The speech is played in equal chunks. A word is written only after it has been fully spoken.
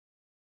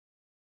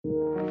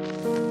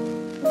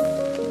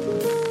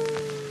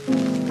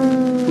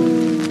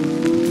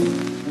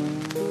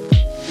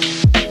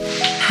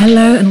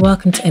Hello and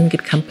welcome to In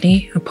Good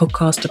Company, a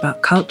podcast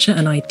about culture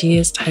and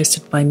ideas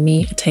hosted by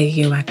me,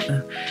 Otegui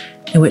Wagner,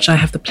 in which I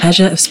have the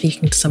pleasure of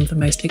speaking to some of the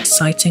most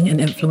exciting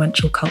and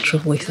influential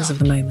cultural voices of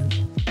the moment.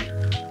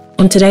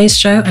 On today's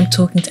show, I'm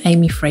talking to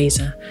Amy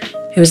Fraser,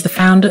 who is the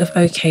founder of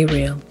OK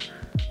Real,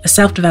 a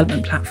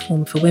self-development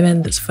platform for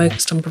women that's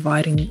focused on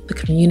providing the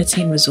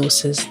community and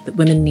resources that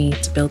women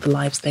need to build the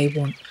lives they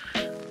want,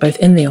 both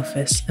in the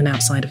office and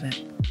outside of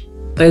it.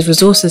 Those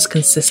resources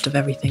consist of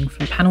everything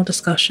from panel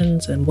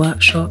discussions and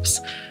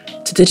workshops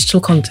to digital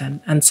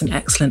content and some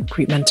excellent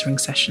group mentoring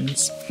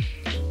sessions.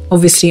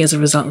 Obviously, as a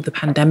result of the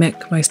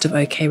pandemic, most of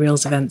OK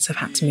Real's events have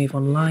had to move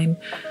online,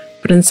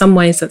 but in some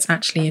ways that's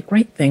actually a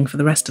great thing for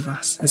the rest of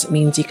us, as it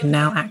means you can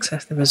now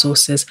access the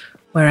resources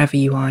wherever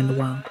you are in the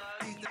world.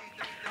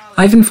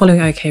 I've been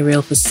following OK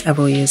Real for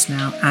several years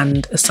now,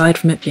 and aside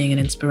from it being an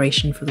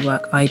inspiration for the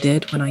work I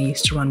did when I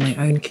used to run my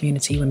own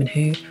community, Women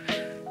Who,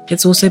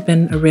 it's also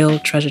been a real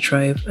treasure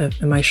trove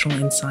of emotional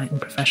insight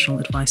and professional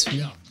advice for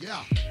me.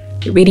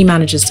 It really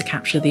manages to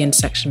capture the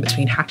intersection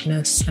between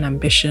happiness and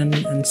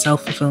ambition and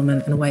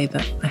self-fulfillment in a way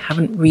that I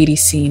haven't really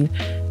seen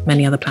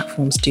many other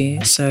platforms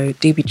do, so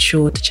do be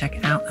sure to check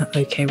it out at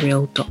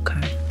okreal.co.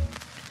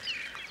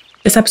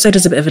 This episode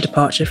is a bit of a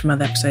departure from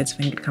other episodes of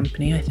In Good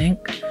Company, I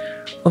think.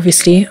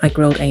 Obviously, I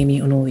grilled Amy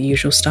on all the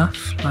usual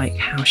stuff, like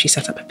how she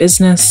set up her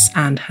business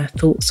and her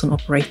thoughts on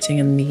operating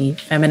in the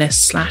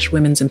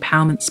feminist/women's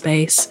empowerment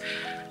space,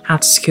 how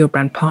to secure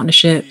brand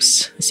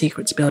partnerships, the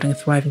secret to building a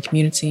thriving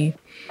community.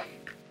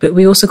 But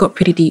we also got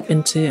pretty deep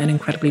into an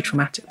incredibly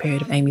traumatic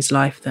period of Amy's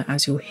life that,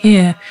 as you'll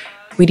hear,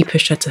 really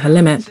pushed her to her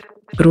limit,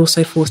 but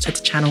also forced her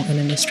to channel an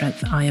inner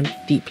strength that I am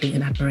deeply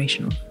in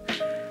admiration of.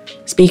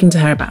 Speaking to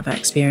her about that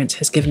experience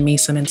has given me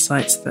some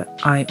insights that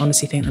I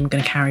honestly think I'm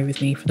going to carry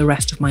with me for the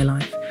rest of my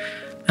life.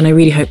 And I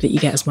really hope that you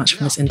get as much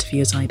from this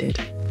interview as I did.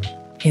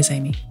 Here's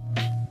Amy.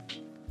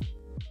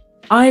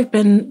 I've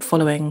been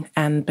following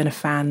and been a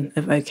fan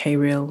of OK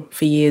Real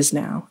for years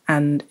now,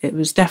 and it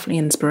was definitely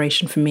an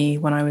inspiration for me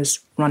when I was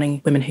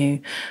running Women Who.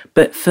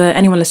 But for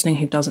anyone listening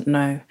who doesn't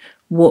know,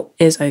 what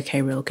is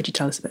OK Real? Could you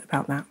tell us a bit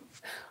about that?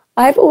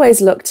 I've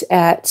always looked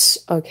at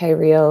OK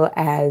Real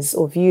as,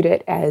 or viewed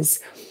it as,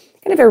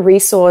 kind of a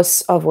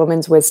resource of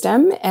women's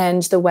wisdom,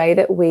 and the way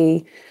that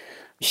we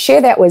share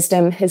that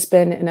wisdom has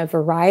been in a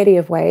variety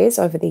of ways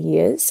over the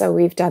years. So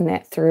we've done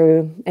that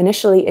through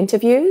initially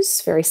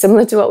interviews, very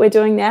similar to what we're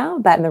doing now,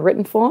 but in the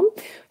written form.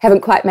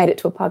 Haven't quite made it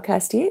to a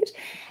podcast yet.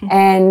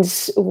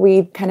 And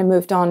we kind of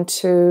moved on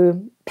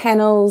to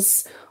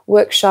panels,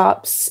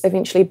 workshops,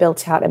 eventually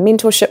built out a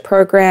mentorship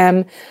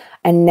program,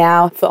 and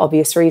now, for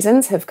obvious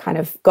reasons, have kind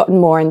of gotten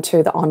more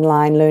into the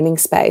online learning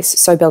space.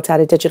 So built out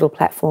a digital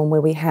platform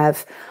where we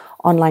have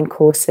online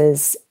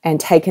courses and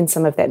taken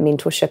some of that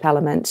mentorship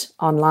element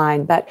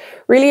online, but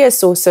really a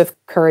source of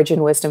courage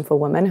and wisdom for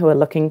women who are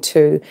looking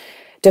to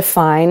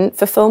define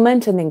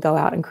fulfillment and then go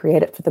out and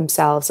create it for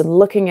themselves, and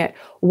looking at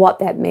what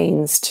that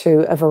means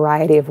to a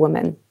variety of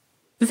women.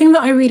 The thing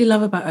that I really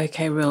love about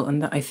OK Real,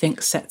 and that I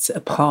think sets it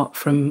apart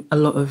from a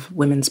lot of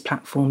women's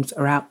platforms that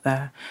are out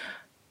there,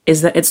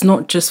 is that it's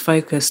not just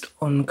focused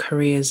on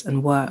careers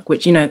and work,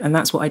 which, you know, and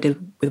that's what I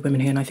did with Women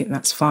Who, and I think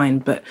that's fine.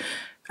 But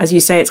as you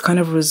say, it's kind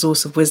of a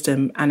resource of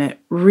wisdom, and it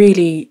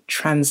really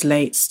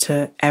translates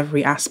to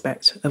every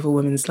aspect of a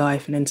woman's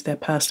life and into their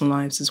personal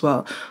lives as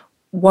well.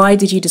 Why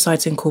did you decide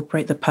to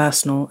incorporate the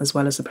personal as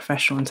well as the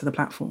professional into the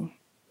platform?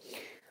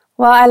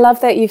 Well, I love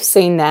that you've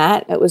seen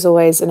that. It was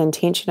always an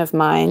intention of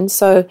mine.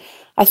 So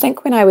I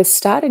think when I was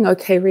starting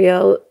OK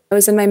Real, I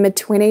was in my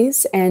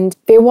mid-20s, and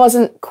there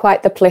wasn't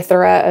quite the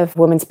plethora of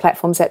women's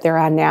platforms that there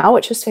are now,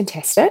 which is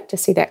fantastic to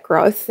see that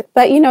growth.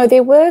 But, you know,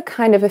 there were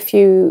kind of a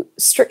few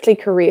strictly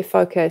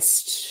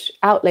career-focused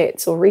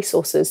outlets or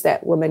resources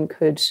that women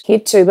could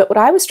head to. But what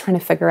I was trying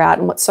to figure out,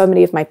 and what so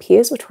many of my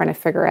peers were trying to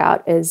figure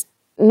out, is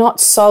not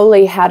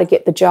solely how to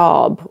get the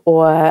job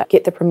or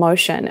get the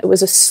promotion. It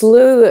was a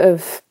slew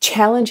of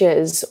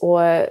challenges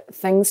or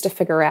things to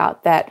figure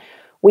out that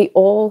we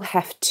all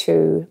have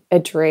to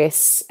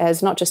address,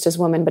 as not just as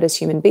women, but as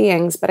human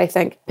beings. But I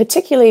think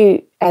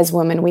particularly as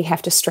women, we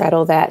have to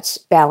straddle that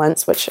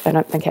balance, which I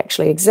don't think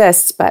actually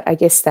exists, but I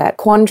guess that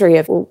quandary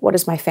of, well, what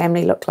does my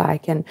family look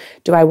like? And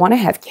do I want to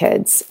have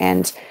kids?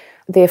 And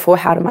therefore,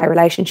 how do my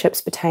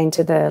relationships pertain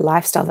to the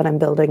lifestyle that I'm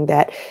building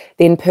that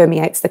then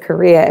permeates the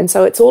career? And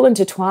so it's all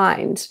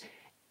intertwined.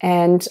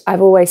 And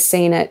I've always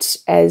seen it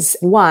as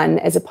one,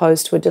 as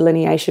opposed to a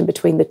delineation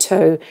between the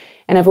two.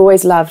 And I've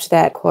always loved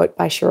that quote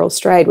by Cheryl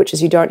Strayed, which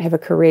is, you don't have a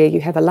career,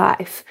 you have a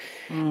life.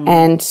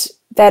 And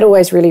that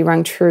always really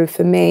rung true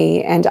for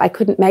me. And I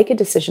couldn't make a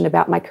decision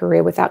about my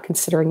career without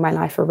considering my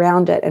life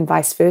around it, and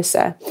vice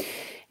versa.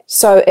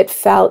 So it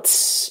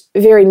felt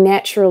very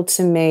natural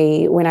to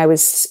me when I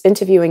was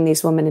interviewing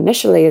these women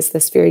initially as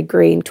this very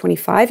green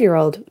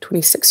 25-year-old,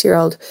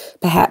 26-year-old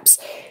perhaps.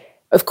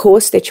 Of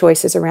course, their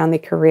choices around their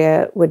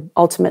career would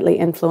ultimately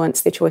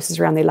influence their choices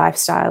around their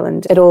lifestyle.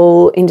 And it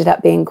all ended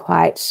up being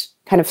quite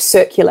kind of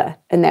circular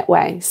in that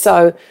way.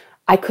 So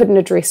I couldn't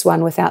address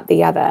one without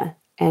the other.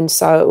 And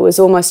so it was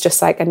almost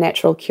just like a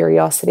natural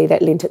curiosity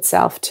that lent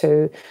itself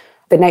to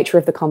the nature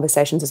of the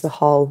conversations as a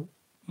whole.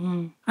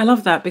 I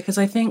love that, because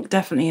I think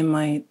definitely in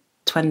my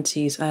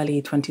 20s,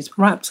 early 20s,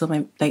 right up till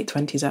my late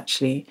 20s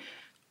actually,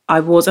 I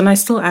was, and I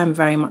still am,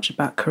 very much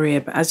about career.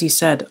 But as you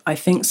said, I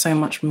think so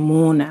much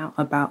more now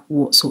about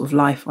what sort of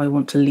life I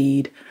want to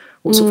lead,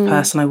 what sort of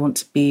person I want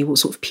to be, what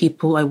sort of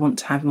people I want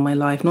to have in my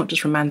life, not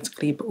just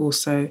romantically, but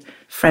also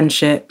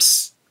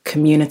friendships,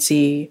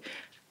 community.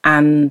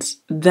 And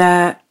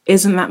there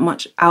isn't that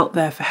much out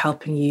there for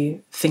helping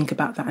you think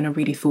about that in a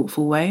really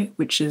thoughtful way,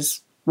 which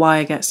is why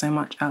I get so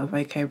much out of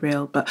OK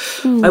Real. But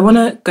I want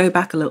to go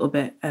back a little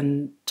bit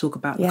and talk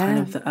about the kind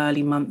of the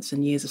early months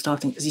and years of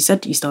starting, because you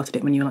said you started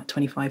it when you were like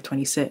 25,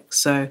 26.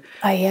 So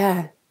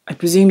I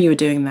presume you were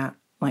doing that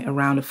like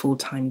around a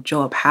full-time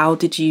job. How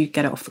did you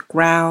get it off the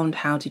ground?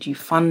 How did you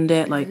fund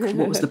it? Like,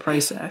 what was the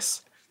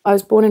process? I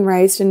was born and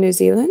raised in New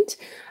Zealand.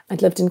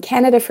 I'd lived in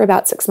Canada for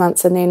about 6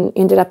 months and then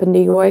ended up in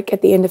New York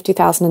at the end of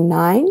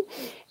 2009.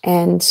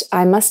 And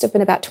I must have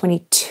been about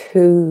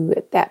 22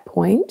 at that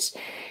point,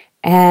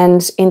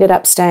 and ended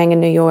up staying in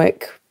New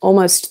York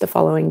almost the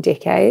following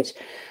decade.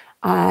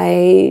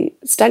 I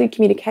studied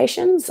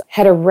communications,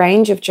 had a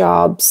range of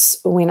jobs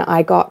when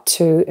I got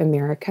to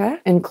America,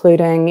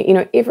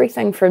 including,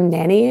 everything from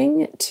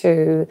nannying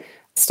to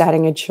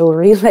starting a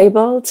jewelry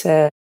label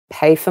to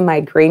pay for my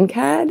green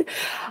card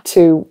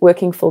to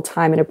working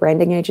full-time in a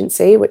branding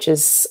agency, which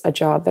is a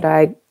job that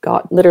I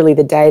got literally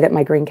the day that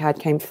my green card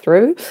came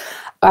through.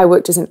 I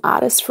worked as an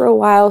artist for a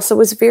while, so it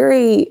was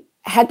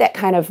had that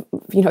kind of,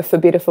 for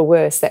better, for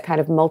worse, that kind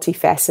of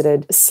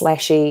multifaceted,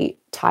 slashy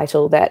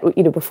title that,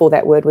 before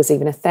that word was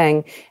even a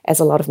thing,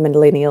 as a lot of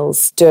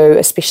millennials do,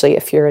 especially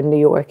if you're in New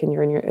York and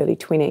you're in your early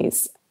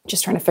 20s,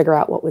 just trying to figure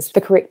out what was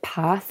the correct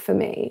path for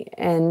me.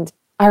 And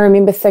I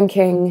remember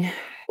thinking,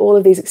 all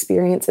of these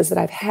experiences that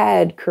I've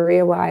had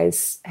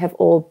career-wise have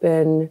all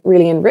been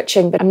really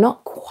enriching, but I'm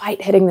not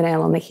quite hitting the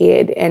nail on the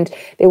head. And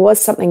there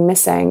was something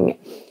missing.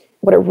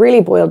 What it really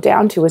boiled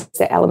down to was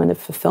the element of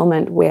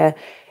fulfillment, where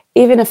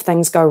even if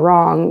things go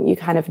wrong, you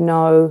kind of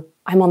know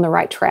I'm on the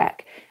right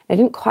track. I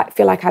didn't quite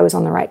feel like I was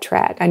on the right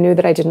track. I knew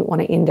that I didn't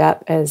want to end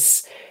up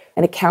as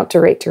an account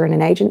director in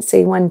an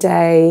agency one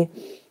day.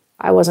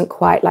 I wasn't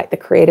quite like the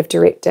creative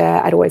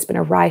director. I'd always been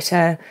a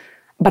writer,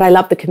 but I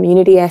loved the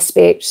community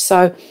aspect.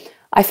 So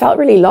I felt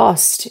really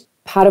lost.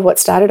 Part of what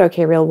started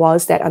OK Real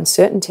was that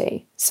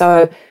uncertainty.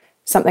 So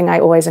something I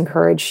always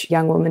encourage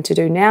young women to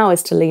do now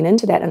is to lean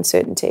into that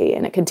uncertainty,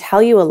 and it can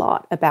tell you a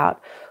lot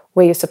about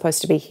where you're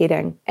supposed to be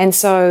heading. And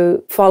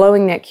so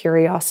following that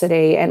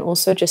curiosity, and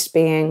also just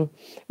being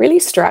really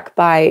struck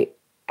by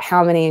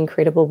how many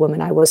incredible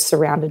women I was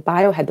surrounded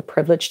by, or had the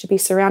privilege to be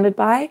surrounded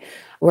by.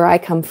 Where I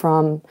come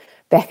from,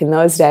 back in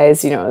those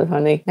days,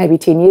 only maybe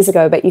 10 years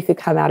ago, but you could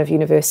come out of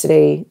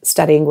university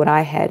studying what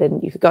I had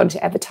and you could go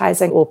into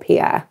advertising or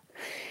PR.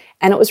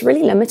 And it was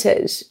really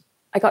limited.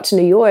 I got to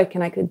New York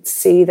and I could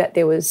see that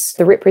there was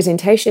the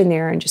representation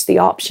there and just the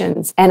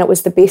options. And it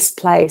was the best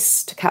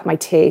place to cut my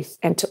teeth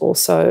and to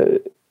also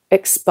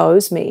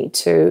expose me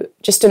to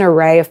just an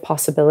array of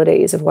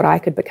possibilities of what I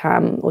could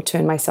become or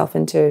turn myself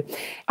into.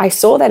 I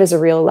saw that as a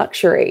real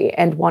luxury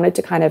and wanted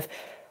to kind of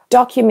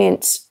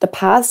document the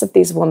paths of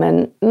these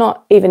women,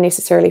 not even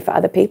necessarily for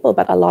other people,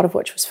 but a lot of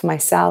which was for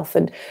myself,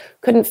 and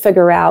couldn't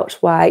figure out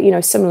why,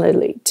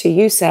 similarly to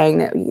you saying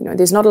that,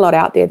 there's not a lot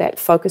out there that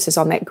focuses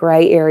on that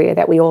grey area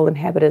that we all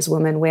inhabit as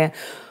women, where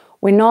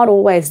we're not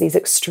always these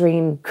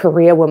extreme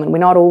career women. We're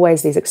not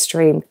always these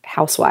extreme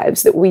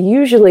housewives, that we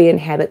usually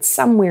inhabit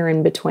somewhere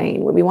in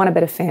between, where we want a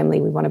bit of family,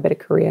 we want a bit of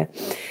career.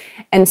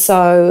 And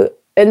so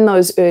in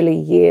those early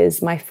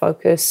years, my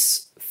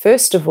focus,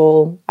 first of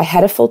all, I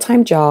had a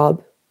full-time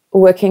job,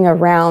 working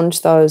around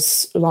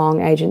those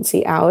long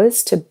agency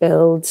hours to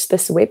build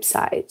this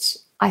website.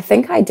 I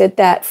think I did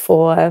that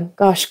for,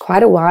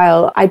 quite a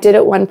while. I did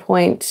at one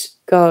point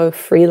go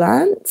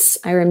freelance.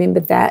 I remember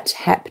that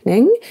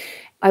happening.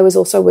 I was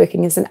also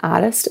working as an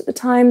artist at the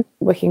time,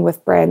 working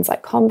with brands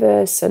like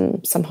Converse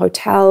and some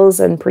hotels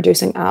and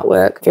producing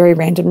artwork very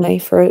randomly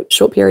for a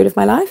short period of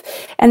my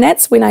life. And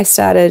that's when I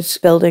started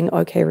building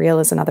OK Real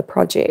as another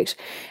project.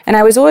 And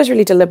I was always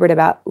really deliberate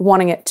about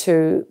wanting it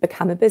to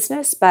become a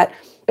business, but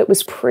it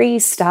was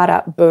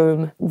pre-startup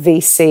boom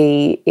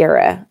VC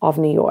era of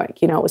New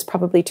York. It was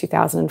probably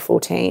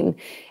 2014,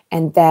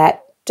 and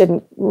that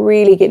didn't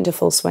really get into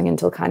full swing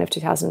until kind of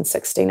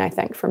 2016, I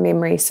think, from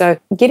memory. So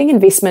getting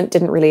investment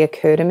didn't really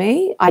occur to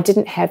me. I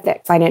didn't have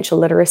that financial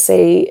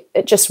literacy.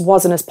 It just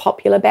wasn't as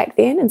popular back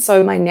then. And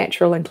so my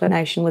natural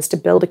inclination was to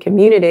build a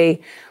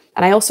community.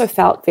 And I also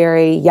felt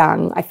very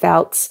young. I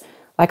felt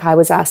like I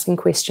was asking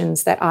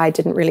questions that I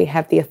didn't really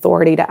have the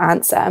authority to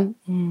answer.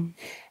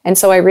 And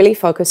so I really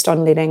focused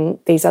on letting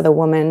these other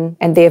women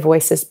and their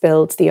voices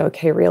build the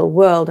OK Real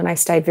world. And I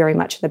stayed very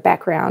much in the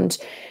background.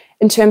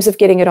 In terms of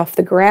getting it off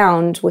the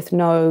ground with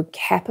no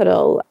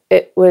capital,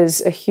 it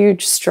was a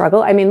huge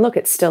struggle. I mean, look,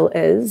 it still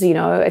is.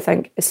 I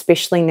think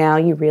especially now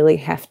you really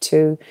have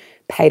to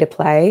pay to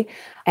play.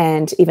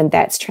 And even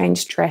that's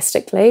changed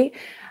drastically.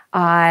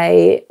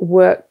 I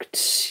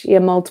worked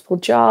multiple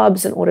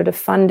jobs in order to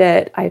fund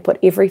it. I put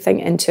everything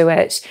into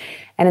it.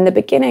 And in the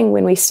beginning,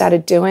 when we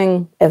started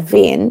doing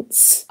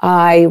events,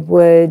 I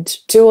would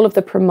do all of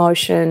the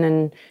promotion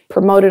and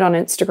promote it on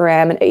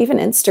Instagram. And even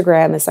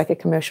Instagram as like a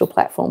commercial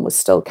platform was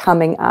still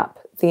coming up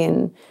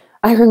then.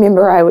 I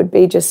remember I would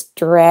be just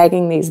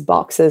dragging these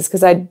boxes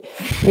because I'd,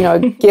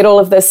 get all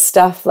of this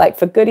stuff like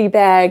for goodie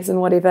bags and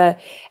whatever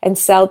and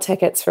sell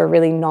tickets for a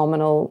really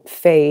nominal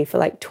fee for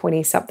like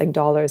 $20-something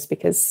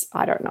because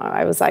I don't know.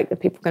 I was like, are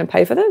people going to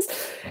pay for this?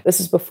 This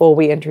is before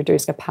we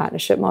introduced a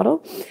partnership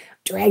model.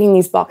 Dragging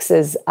these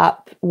boxes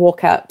up,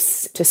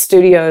 walk-ups to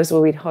studios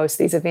where we'd host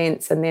these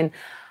events and then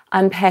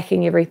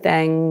unpacking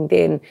everything,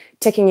 then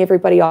ticking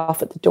everybody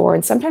off at the door.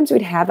 And sometimes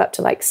we'd have up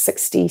to like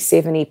 60,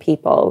 70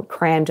 people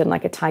crammed in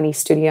like a tiny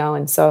studio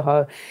in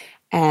Soho,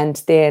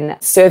 and then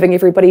serving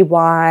everybody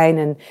wine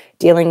and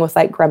dealing with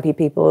like grumpy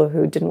people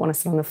who didn't want to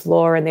sit on the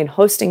floor, and then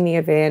hosting the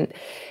event.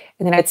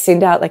 And then I'd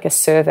send out like a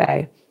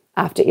survey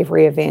after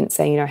every event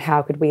saying,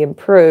 how could we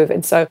improve?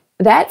 And so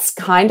that's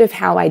kind of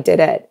how I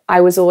did it.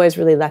 I was always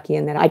really lucky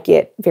in that I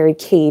get very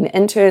keen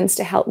interns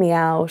to help me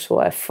out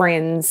or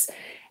friends.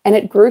 And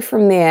it grew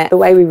from there. The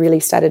way we really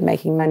started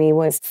making money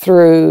was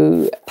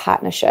through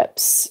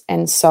partnerships.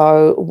 And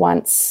so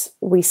once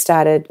we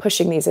started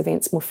pushing these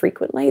events more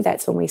frequently,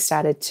 that's when we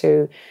started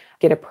to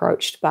get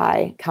approached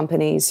by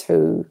companies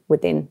who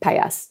would then pay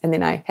us. And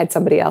then I had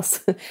somebody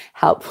else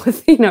help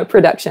with,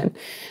 production.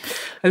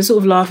 I was sort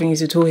of laughing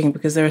as you're talking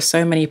because there are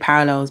so many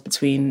parallels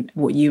between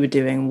what you were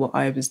doing and what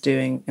I was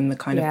doing in the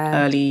kind of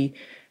early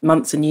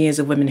months and years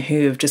of Women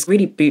Who of just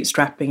really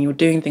bootstrapping. You're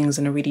doing things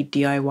in a really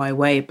DIY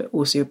way, but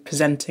also you're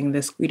presenting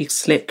this really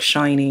slick,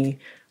 shiny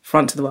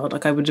front to the world.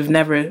 Like I would have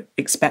never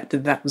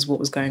expected that was what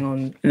was going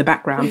on in the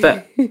background.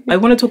 But I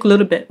want to talk a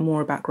little bit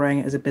more about growing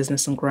it as a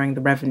business and growing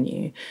the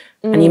revenue.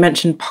 And you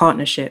mentioned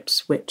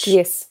partnerships, which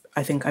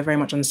I think I very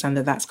much understand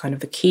that that's kind of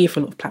the key for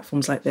a lot of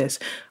platforms like this.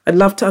 I'd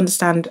love to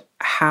understand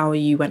how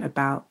you went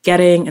about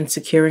getting and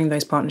securing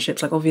those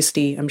partnerships. Like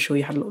obviously, I'm sure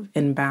you had a lot of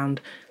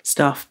inbound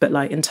stuff, but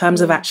like in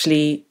terms of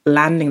actually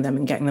landing them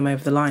and getting them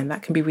over the line,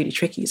 that can be really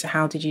tricky. So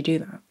how did you do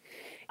that?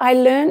 I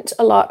learned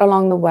a lot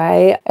along the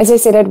way. As I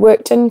said, I'd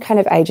worked in kind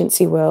of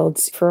agency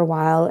worlds for a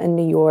while in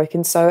New York,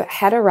 and so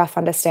had a rough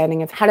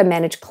understanding of how to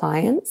manage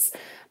clients.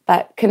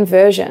 But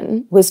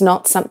conversion was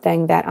not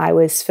something that I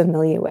was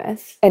familiar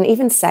with. And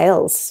even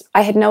sales,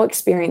 I had no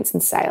experience in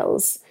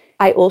sales.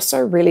 I also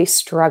really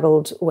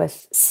struggled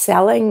with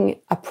selling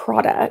a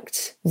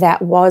product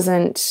that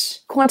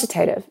wasn't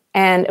quantitative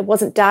and it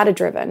wasn't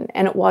data-driven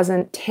and it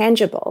wasn't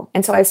tangible.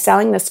 And so I was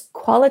selling this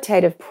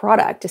qualitative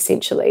product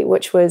essentially,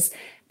 which was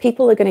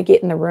people are going to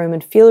get in the room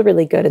and feel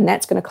really good, and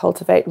that's going to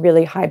cultivate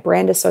really high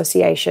brand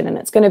association, and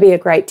it's going to be a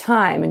great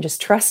time, and just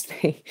trust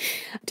me.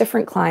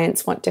 Different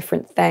clients want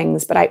different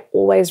things, but I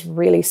always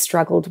really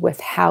struggled with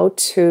how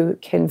to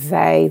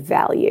convey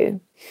value.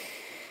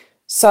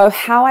 So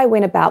how I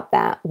went about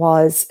that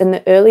was, in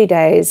the early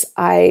days,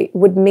 I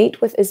would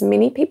meet with as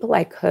many people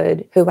I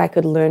could who I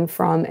could learn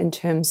from in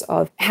terms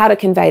of how to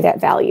convey that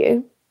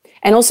value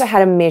and also how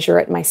to measure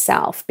it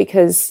myself,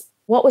 because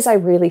what was I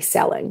really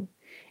selling?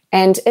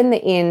 And in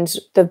the end,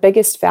 the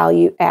biggest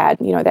value add,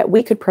 that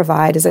we could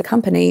provide as a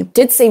company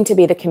did seem to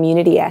be the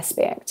community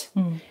aspect.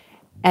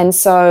 And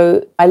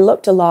so I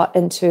looked a lot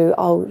into,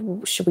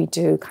 should we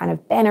do kind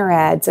of banner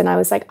ads? And I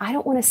was like, I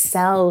don't want to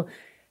sell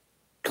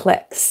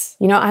clicks.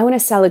 I want to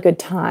sell a good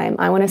time.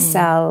 I want to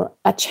sell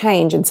a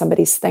change in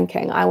somebody's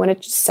thinking. I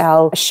want to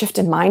sell a shift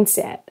in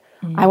mindset.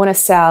 I want to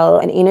sell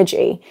an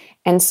energy.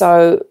 And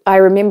so I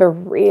remember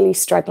really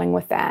struggling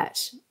with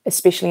that,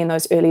 especially in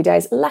those early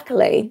days.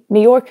 Luckily,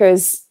 New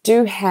Yorkers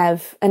do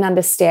have an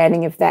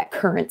understanding of that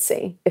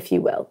currency, if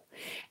you will.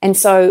 And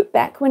so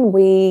back when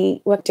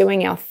we were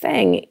doing our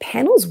thing,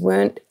 panels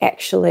weren't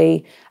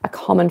actually a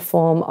common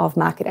form of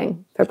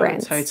marketing for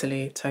brands.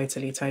 Totally.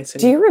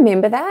 Do you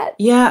remember that?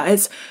 Yeah,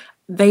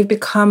 they've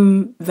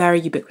become very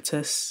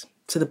ubiquitous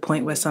to the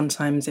point where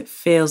sometimes it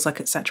feels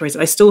like it's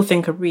saturated. I still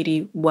think a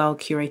really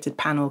well-curated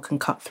panel can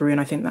cut through, and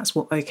I think that's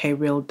what OK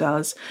Real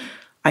does.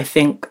 I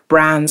think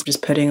brands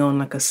just putting on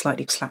like a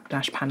slightly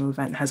slapdash panel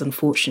event has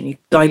unfortunately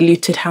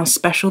diluted how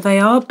special they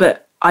are.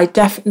 But I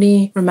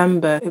definitely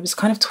remember it was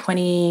kind of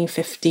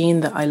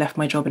 2015 that I left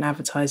my job in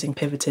advertising,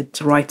 pivoted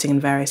to writing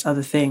and various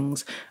other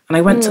things. And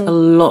I went to a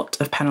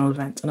lot of panel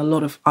events and a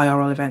lot of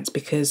IRL events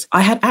because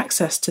I had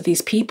access to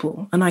these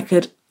people and I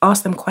could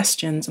ask them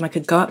questions and I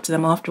could go up to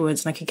them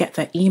afterwards and I could get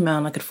their email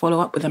and I could follow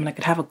up with them and I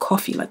could have a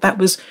coffee. Like that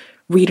was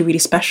really, really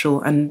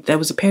special. And there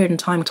was a period in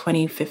time,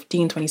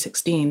 2015,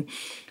 2016,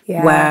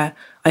 where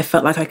I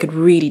felt like I could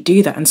really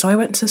do that. And so I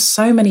went to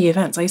so many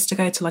events. I used to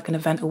go to like an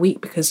event a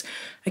week because,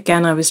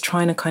 again, I was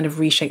trying to kind of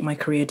reshape my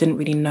career, didn't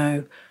really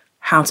know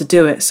how to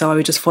do it. So I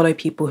would just follow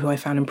people who I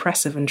found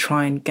impressive and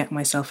try and get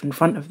myself in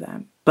front of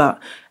them. But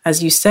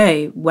as you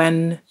say,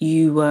 when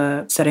you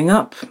were setting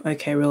up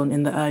OK Real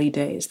in the early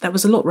days, that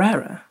was a lot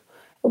rarer.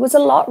 It was a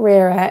lot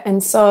rarer.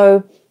 And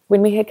so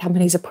when we had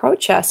companies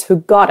approach us who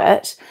got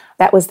it,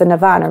 that was the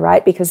nirvana,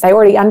 right? Because they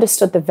already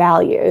understood the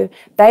value.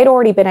 They'd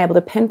already been able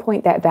to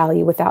pinpoint that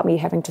value without me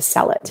having to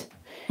sell it.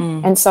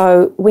 And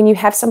so when you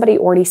have somebody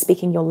already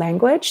speaking your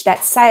language,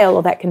 that sale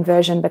or that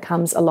conversion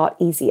becomes a lot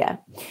easier.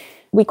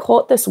 We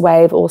caught this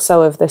wave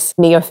also of this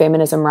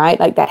neo-feminism, right?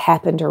 Like that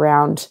happened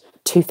around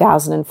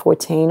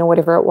 2014 or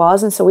whatever it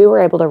was. And so we were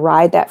able to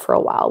ride that for a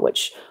while,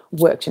 which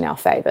worked in our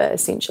favor,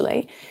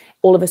 essentially.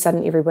 All of a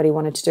sudden, everybody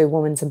wanted to do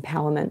women's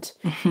empowerment.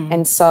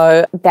 And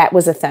so that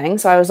was a thing.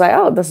 So I was like,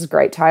 oh, this is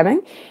great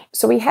timing.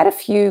 So we had a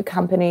few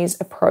companies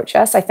approach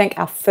us. I think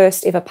our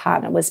first ever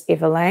partner was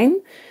Everlane.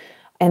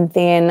 And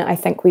then I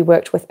think we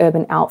worked with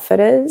Urban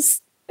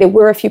Outfitters. There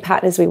were a few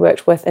partners we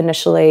worked with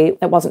initially.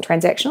 It wasn't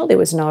transactional. There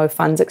was no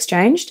funds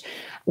exchanged.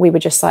 We were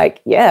just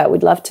like, yeah,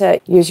 we'd love to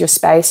use your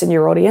space and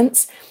your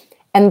audience.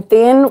 And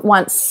then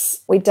once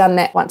we'd done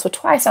that once or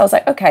twice, I was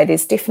like, okay,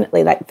 there's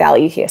definitely like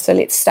value here. So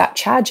let's start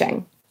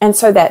charging. And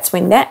so that's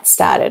when that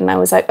started. And I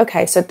was like,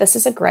 okay, so this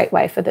is a great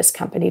way for this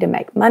company to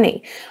make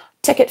money.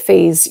 Ticket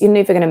fees, you're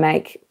never going to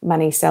make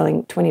money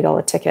selling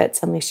 $20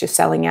 tickets unless you're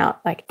selling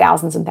out like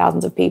thousands and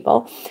thousands of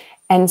people.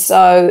 And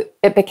so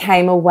it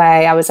became a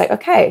way, I was like,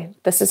 okay,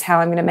 this is how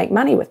I'm going to make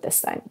money with this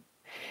thing.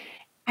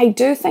 I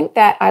do think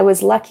that I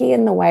was lucky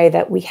in the way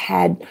that we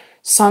had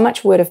so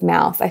much word of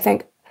mouth. I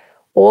think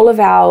all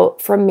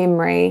of from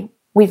memory,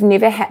 we've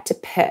never had to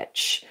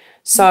pitch.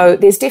 So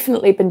there's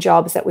definitely been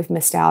jobs that we've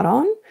missed out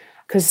on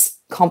because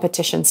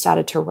competition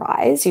started to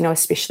rise,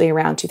 especially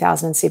around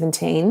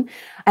 2017.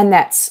 And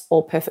that's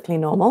all perfectly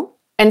normal.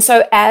 And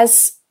so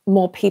as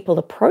more people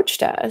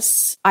approached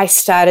us, I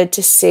started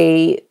to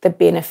see the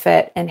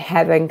benefit in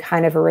having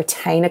kind of a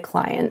retainer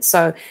client.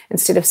 So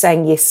instead of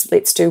saying, yes,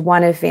 let's do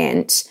one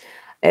event,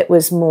 it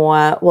was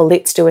more, well,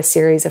 let's do a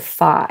series of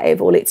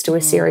 5 or let's do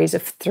a series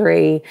of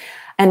 3.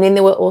 And then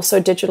there were also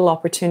digital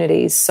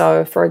opportunities.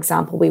 So for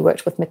example, we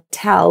worked with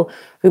Mattel,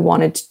 who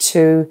wanted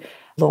to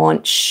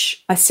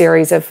launch a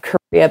series of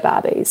career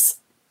Barbies.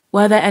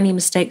 Were there any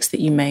mistakes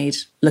that you made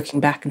looking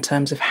back in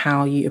terms of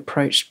how you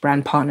approached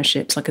brand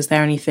partnerships? Like, is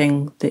there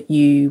anything that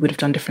you would have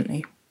done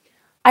differently?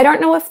 I don't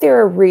know if there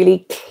are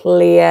really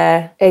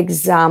clear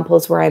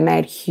examples where I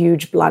made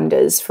huge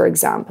blunders, for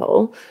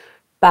example.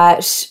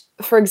 But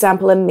for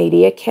example, a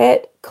media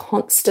kit,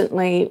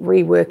 constantly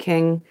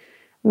reworking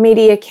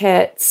media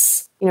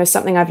kits.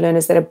 Something I've learned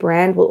is that a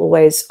brand will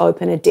always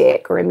open a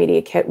deck or a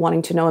media kit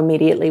wanting to know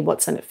immediately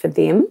what's in it for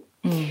them.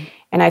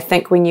 And I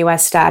think when you are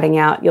starting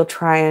out, you'll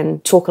try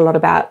and talk a lot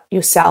about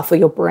yourself or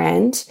your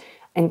brand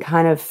and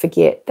kind of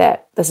forget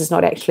that this is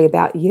not actually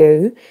about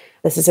you.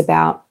 This is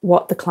about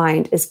what the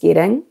client is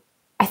getting.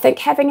 I think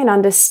having an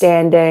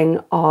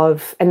understanding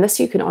of, and this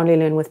you can only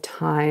learn with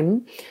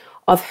time,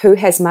 of who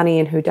has money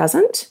and who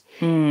doesn't.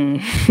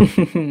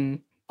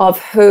 Of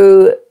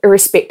who,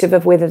 irrespective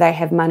of whether they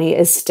have money,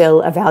 is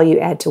still a value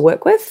add to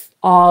work with.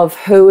 Of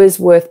who is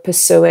worth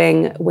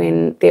pursuing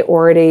when they're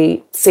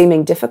already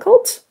seeming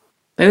difficult.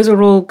 Those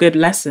are all good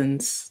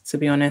lessons, to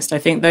be honest. I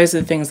think those are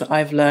the things that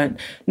I've learned,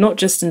 not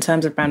just in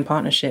terms of brand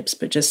partnerships,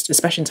 but just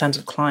especially in terms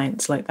of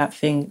clients, like that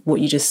thing,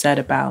 what you just said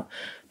about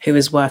who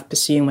is worth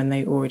pursuing when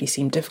they already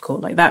seem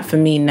difficult. Like that for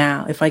me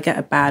now, if I get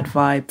a bad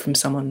vibe from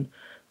someone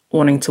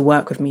wanting to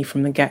work with me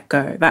from the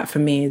get-go, that for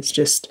me is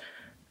just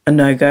a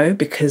no-go,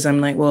 because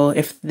I'm like, well,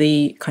 if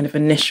the kind of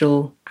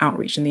initial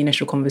outreach and the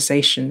initial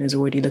conversation is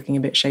already looking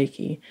a bit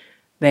shaky,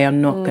 they are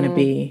not going to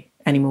be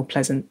any more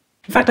pleasant.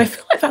 In fact, I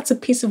feel like that's a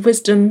piece of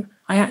wisdom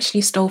I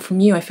actually stole from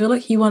you. I feel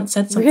like you once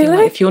said something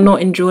like, if you're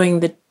not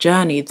enjoying the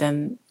journey,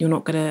 then you're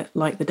not going to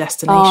like the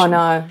destination. Oh,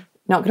 no.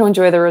 Not going to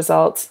enjoy the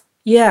results.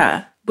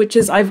 Yeah, which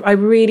is, I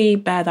really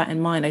bear that in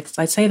mind.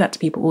 I say that to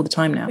people all the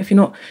time now. If you're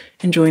not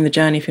enjoying the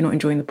journey, if you're not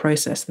enjoying the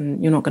process,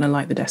 then you're not going to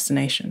like the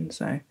destination.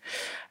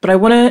 But I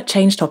want to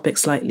change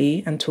topics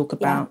slightly and talk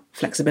about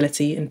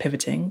flexibility and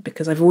pivoting,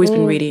 because I've always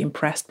been really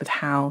impressed with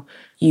how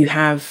you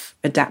have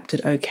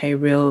adapted OK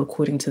Real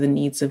according to the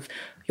needs of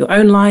your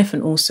own life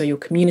and also your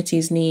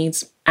community's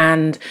needs.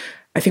 And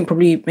I think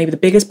probably maybe the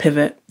biggest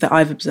pivot that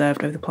I've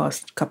observed over the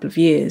past couple of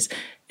years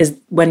is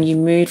when you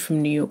moved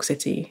from New York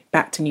City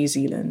back to New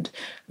Zealand.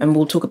 And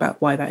we'll talk about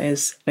why that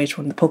is later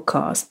on in the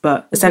podcast.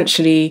 But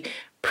essentially,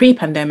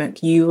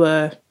 pre-pandemic, you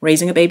were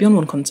raising a baby on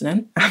one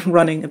continent and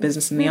running a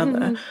business in the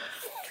other.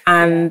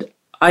 And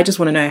I just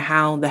want to know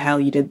how the hell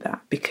you did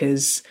that,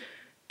 because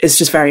it's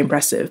just very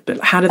impressive. But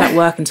how did that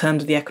work in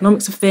terms of the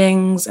economics of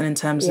things and in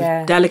terms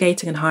of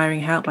delegating and hiring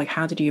help? Like,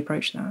 how did you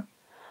approach that?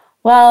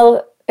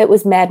 Well, it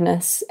was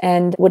madness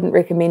and wouldn't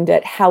recommend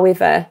it.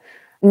 However,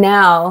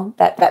 now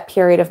that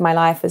period of my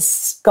life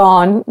is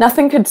gone,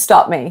 nothing could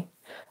stop me,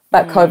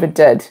 but COVID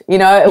did.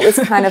 It was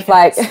kind of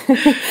like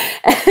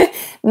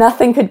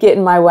nothing could get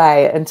in my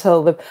way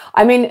until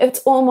it's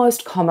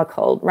almost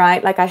comical,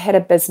 right? Like I had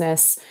a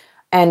business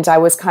and I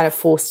was kind of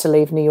forced to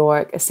leave New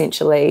York,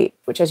 essentially,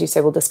 which, as you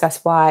said, we'll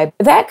discuss why.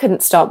 That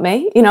couldn't stop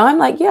me. I'm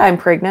like, yeah, I'm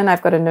pregnant.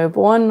 I've got a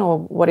newborn or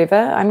whatever.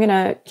 I'm going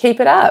to keep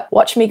it up.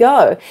 Watch me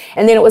go.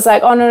 And then it was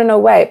like, oh, no,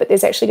 wait. But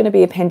there's actually going to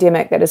be a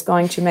pandemic that is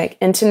going to make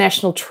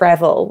international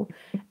travel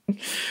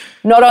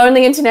Not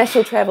only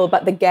international travel,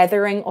 but the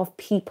gathering of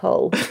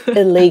people,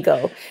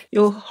 illegal.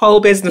 Your whole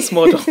business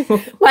model.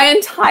 My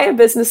entire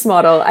business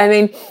model. I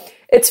mean,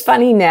 it's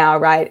funny now,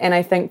 right? And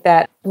I think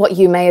that what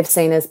you may have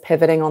seen as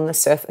pivoting on the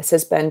surface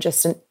has been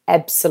just an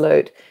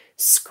absolute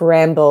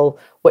scramble,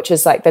 which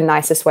is like the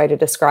nicest way to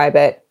describe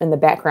it in the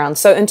background.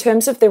 So in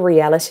terms of the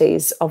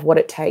realities of what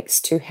it takes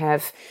to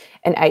have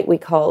an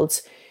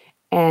 8-week-old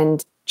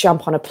and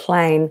jump on a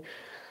plane,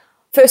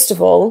 first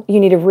of all, you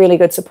need a really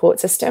good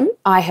support system.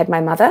 I had my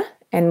mother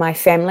and my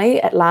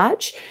family at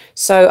large,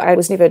 so I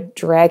was never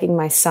dragging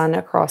my son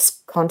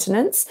across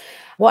continents.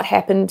 What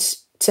happened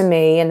to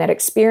me in that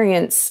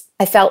experience,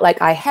 I felt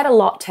like I had a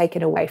lot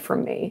taken away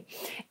from me.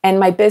 And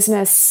my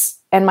business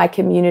and my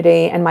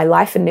community and my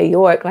life in New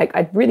York, like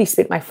I'd really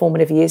spent my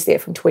formative years there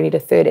from 20 to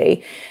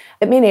 30.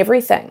 It meant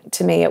everything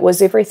to me. It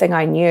was everything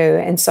I knew.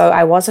 And so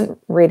I wasn't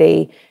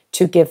ready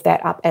to give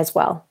that up as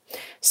well.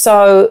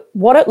 So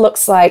what it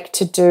looks like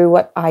to do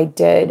what I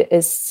did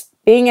is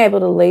being able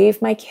to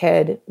leave my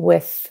kid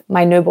with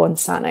my newborn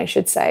son, I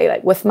should say,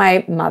 like with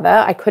my mother.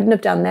 I couldn't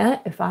have done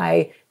that if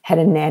I had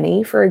a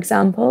nanny, for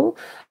example.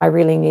 I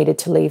really needed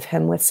to leave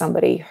him with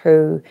somebody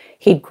who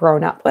he'd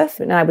grown up with.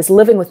 And I was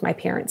living with my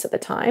parents at the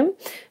time.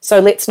 So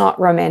let's not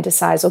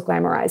romanticize or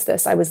glamorize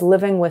this. I was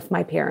living with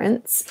my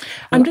parents.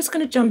 I'm just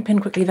going to jump in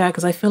quickly there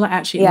because I feel like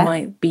actually it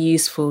might be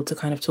useful to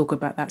kind of talk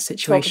about that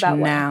situation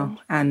now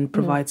and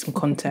provide some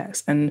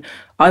context. And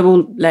I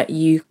will let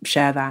you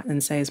share that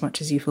and say as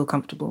much as you feel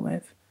comfortable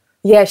with.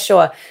 Yeah,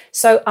 sure.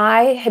 So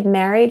I had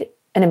married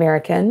an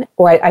American,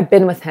 or I'd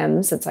been with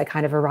him since I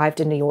kind of arrived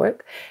in New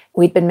York.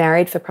 We'd been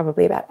married for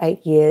probably about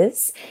 8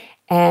 years.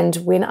 And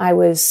when I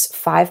was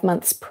 5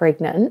 months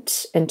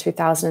pregnant in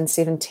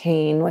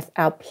 2017 with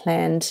our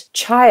planned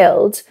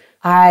child,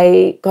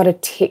 I got a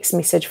text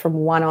message from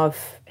one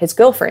of his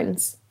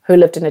girlfriends who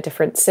lived in a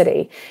different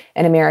city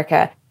in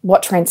America.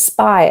 What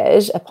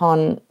transpired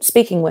upon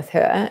speaking with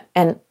her,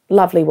 and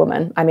lovely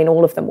woman, I mean,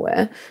 all of them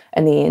were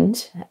in the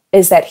end,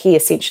 is that he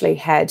essentially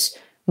had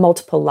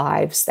multiple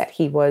lives that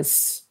he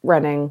was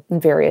running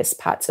in various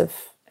parts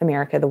of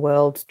America, the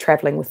world,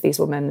 traveling with these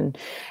women,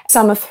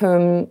 some of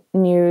whom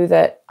knew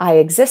that I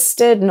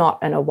existed,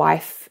 not in a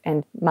wife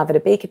and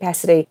mother-to-be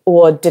capacity,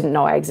 or didn't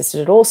know I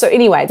existed at all. So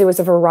anyway, there was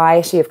a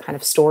variety of kind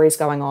of stories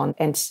going on,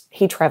 and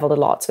he traveled a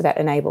lot, so that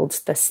enabled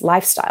this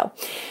lifestyle.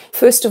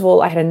 First of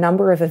all, I had a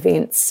number of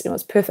events. It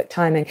was perfect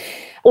timing.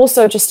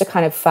 Also, just to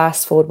kind of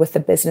fast forward with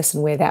the business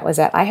and where that was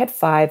at, I had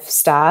 5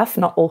 staff,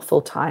 not all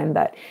full-time,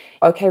 but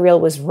OK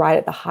Real was right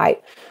at the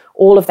height.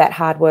 All of that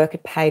hard work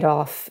had paid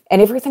off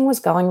and everything was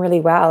going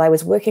really well. I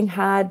was working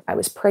hard. I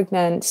was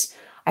pregnant.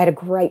 I had a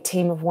great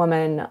team of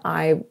women.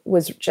 I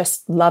was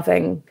just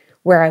loving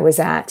where I was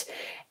at.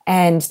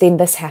 And then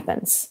this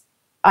happens.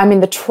 I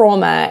mean, the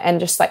trauma and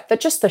just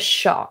the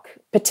shock,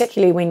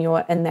 particularly when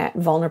you're in that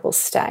vulnerable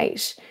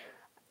state,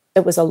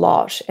 it was a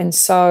lot. And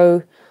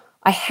so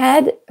I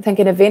had, I think,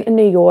 an event in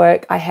New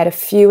York. I had a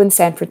few in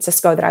San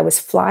Francisco that I was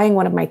flying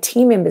one of my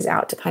team members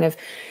out to kind of.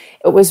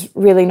 It was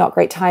really not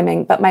great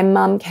timing, but my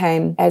mum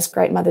came, as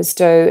great mothers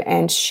do,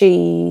 and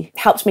she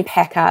helped me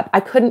pack up. I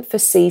couldn't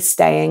foresee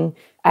staying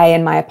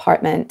in my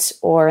apartment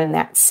or in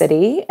that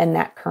city in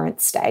that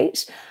current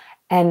state.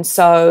 And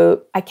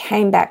so I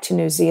came back to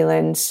New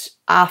Zealand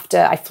after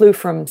I flew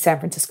from San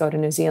Francisco to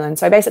New Zealand.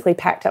 So I basically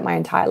packed up my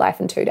entire life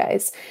in 2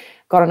 days,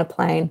 got on a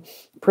plane,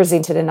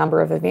 presented a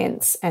number of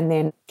events, and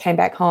then came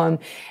back home.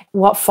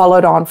 What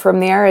followed on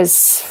from there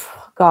is,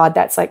 God,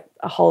 that's like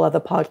a whole other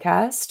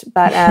podcast.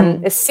 But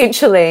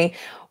essentially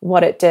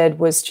what it did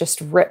was just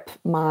rip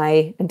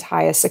my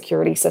entire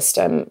security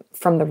system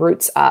from the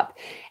roots up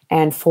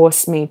and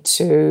force me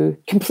to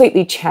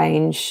completely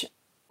change.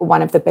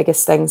 One of the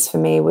biggest things for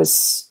me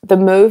was the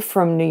move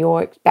from New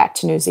York back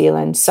to New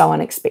Zealand so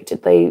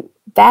unexpectedly.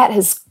 That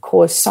has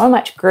caused so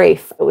much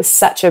grief. It was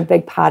such a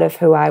big part of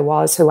who I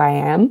was, who I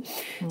am.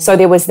 So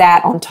there was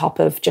that on top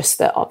of just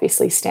the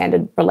obviously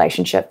standard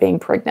relationship, being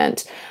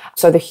pregnant.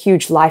 So the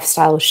huge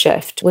lifestyle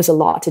shift was a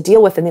lot to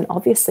deal with. And then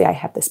obviously I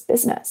have this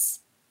business.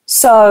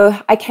 So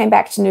I came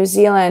back to New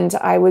Zealand.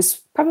 I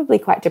was probably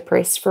quite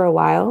depressed for a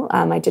while.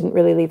 I didn't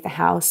really leave the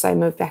house. I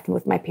moved back in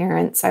with my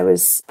parents. I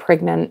was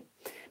pregnant,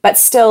 but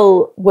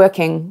still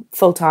working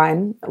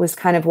full-time. It was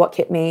kind of what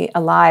kept me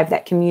alive,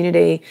 that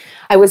community.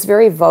 I was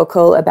very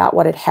vocal about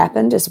what had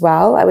happened as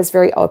well. I was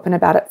very open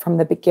about it from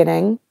the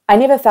beginning. I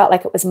never felt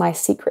like it was my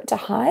secret to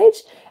hide.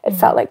 It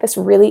felt like this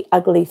really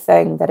ugly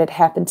thing that had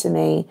happened to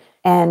me,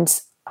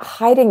 and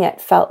hiding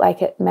it felt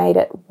like it made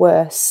it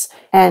worse.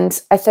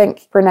 And I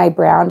think Brené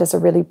Brown does a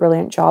really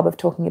brilliant job of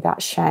talking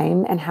about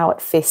shame and how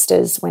it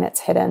festers when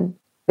it's hidden.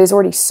 There's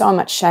already so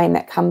much shame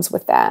that comes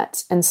with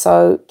that. And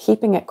so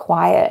keeping it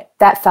quiet,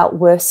 that felt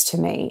worse to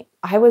me.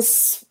 I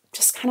was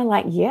just kind of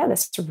like, yeah,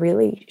 this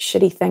really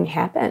shitty thing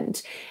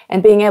happened.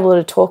 And being able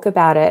to talk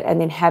about it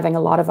and then having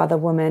a lot of other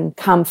women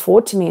come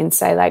forward to me and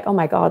say like, oh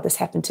my God, this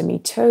happened to me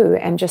too.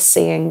 And just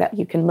seeing that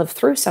you can live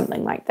through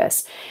something like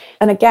this.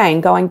 And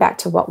again, going back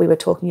to what we were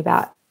talking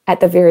about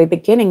at the very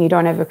beginning, you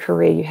don't have a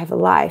career, you have a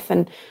life.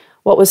 And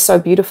what was so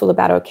beautiful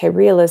about OK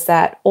Real is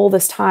that all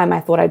this time I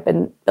thought I'd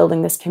been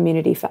building this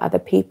community for other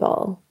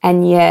people.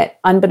 And yet,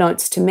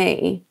 unbeknownst to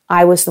me,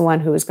 I was the one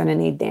who was going to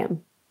need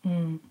them.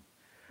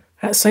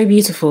 That's so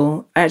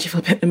beautiful. I actually feel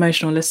a bit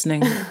emotional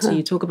listening to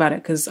you talk about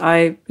it, because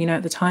at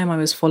the time I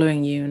was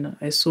following you and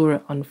I saw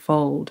it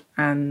unfold,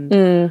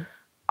 and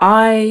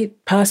I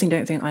personally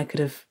don't think I could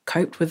have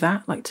coped with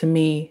that. Like, to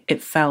me,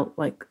 it felt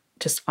like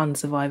just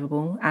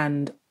unsurvivable.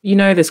 And you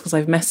know this because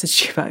I've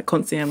messaged you about it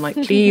constantly. I'm like,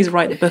 please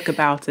write a book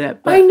about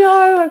it. But I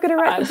know, I'm going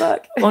to write the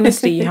book.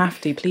 Honestly, you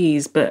have to,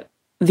 please. But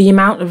the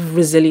amount of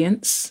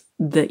resilience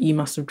that you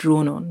must have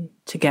drawn on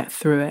to get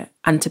through it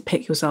and to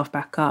pick yourself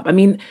back up. I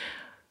mean,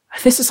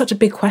 this is such a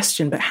big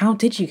question, but how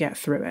did you get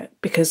through it?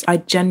 Because I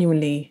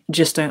genuinely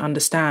just don't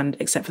understand,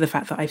 except for the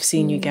fact that I've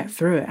seen you get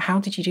through it. How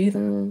did you do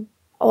that?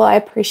 Well, I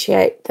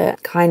appreciate the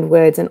kind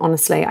words. And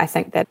honestly, I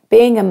think that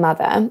being a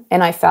mother,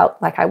 and I felt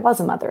like I was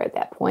a mother at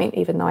that point,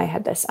 even though I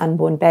had this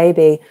unborn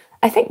baby,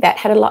 I think that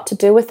had a lot to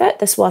do with it.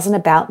 This wasn't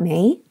about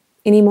me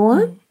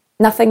anymore.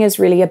 Nothing is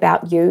really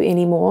about you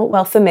anymore.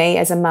 Well, for me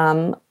as a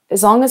mum,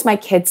 as long as my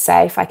kid's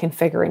safe, I can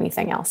figure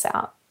anything else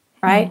out,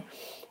 right?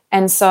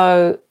 And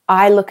so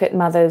I look at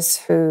mothers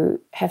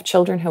who have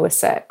children who are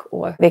sick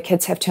or their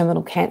kids have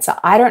terminal cancer.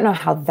 I don't know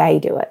how they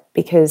do it,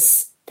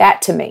 because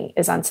that to me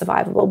is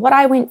unsurvivable. What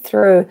I went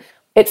through,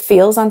 it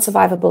feels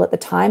unsurvivable at the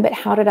time, but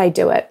how did I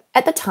do it?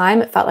 At the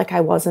time, it felt like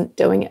I wasn't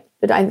doing it.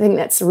 But I think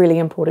that's really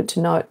important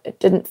to note. It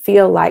didn't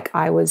feel like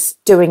I was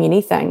doing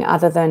anything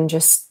other than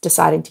just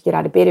deciding to get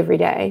out of bed every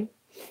day.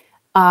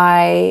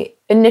 I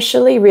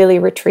initially really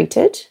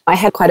retreated. I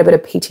had quite a bit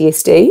of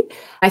PTSD.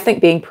 I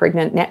think being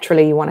pregnant,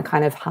 naturally you want to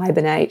kind of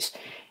hibernate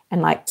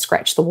and like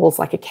scratch the walls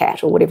like a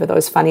cat, or whatever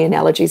those funny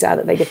analogies are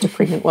that they give to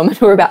pregnant women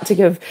who are about to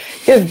give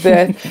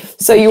birth.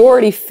 So you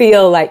already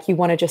feel like you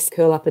want to just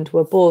curl up into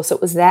a ball. So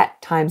it was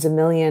that times a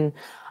million.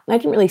 And I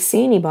didn't really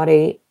see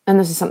anybody. And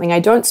this is something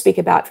I don't speak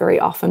about very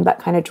often, but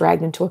kind of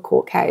dragged into a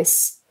court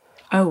case.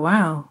 Oh,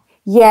 wow.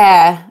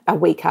 Yeah, a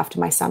week after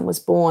my son was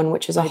born,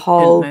 which is a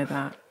whole... I didn't know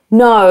that.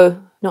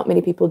 No, not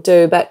many people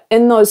do. But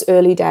in those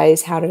early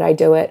days, how did I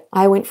do it?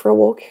 I went for a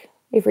walk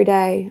every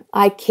day.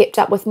 I kept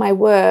up with my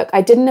work.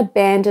 I didn't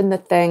abandon the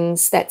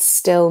things that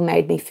still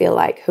made me feel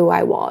like who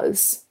I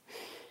was.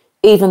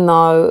 Even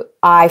though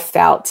I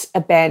felt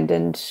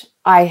abandoned,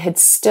 I had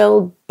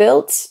still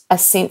built a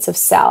sense of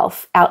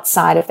self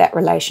outside of that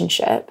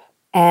relationship.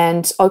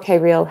 And OK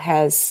Real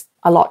has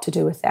a lot to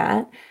do with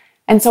that.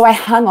 And so I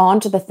hung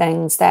on to the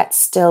things that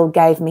still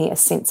gave me a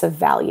sense of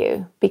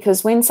value,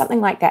 because when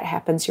something like that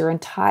happens, your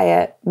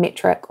entire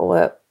metric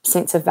or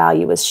sense of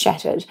value is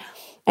shattered.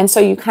 And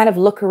so you kind of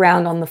look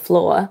around on the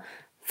floor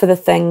for the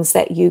things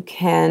that you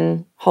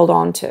can hold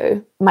on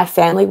to. My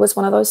family was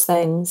one of those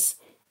things,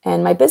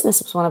 and my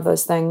business was one of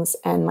those things,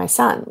 and my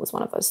son was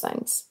one of those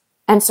things.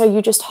 And so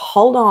you just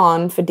hold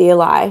on for dear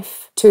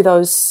life to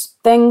those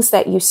things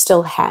that you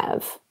still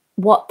have.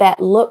 What that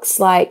looks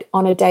like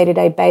on a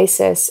day-to-day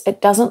basis,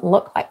 it doesn't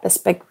look like this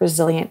big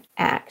resilient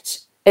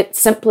act. It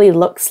simply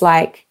looks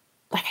like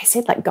I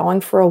said, like going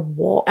for a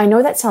walk. I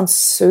know that sounds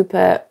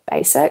super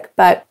basic,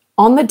 but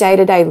on the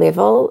day-to-day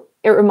level,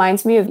 it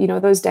reminds me of,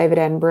 those David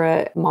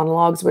Attenborough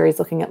monologues where he's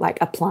looking at like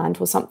a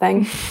plant or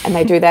something and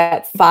they do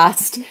that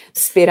fast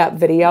sped up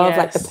video of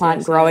like the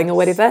plant growing or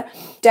whatever.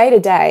 Day to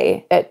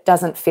day, it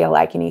doesn't feel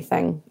like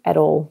anything at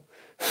all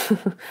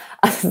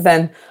other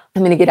than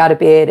I'm going to get out of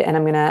bed and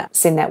I'm going to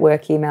send that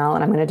work email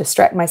and I'm going to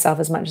distract myself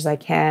as much as I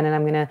can and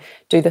I'm going to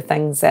do the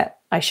things that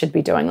I should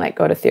be doing, like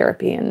go to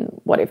therapy and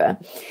whatever.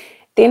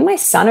 Then my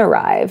son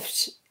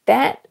arrived.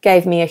 That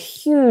gave me a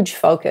huge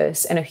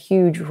focus and a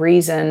huge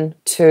reason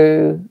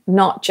to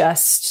not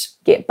just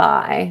get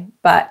by,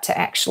 but to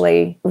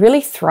actually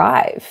really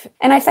thrive.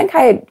 And I think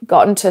I had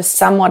gotten to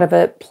somewhat of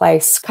a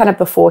place kind of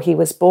before he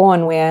was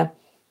born where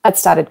I'd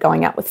started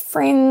going out with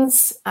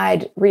friends.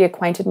 I'd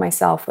reacquainted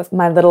myself with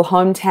my little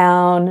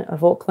hometown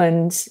of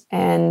Auckland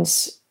and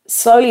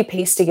slowly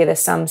pieced together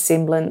some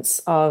semblance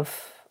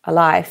of a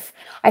life.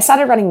 I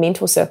started running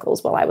mentor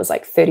circles while I was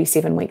like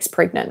 37 weeks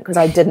pregnant because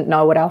I didn't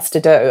know what else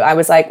to do. I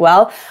was like,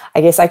 well,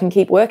 I guess I can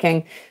keep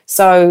working.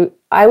 So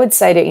I would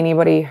say to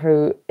anybody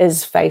who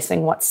is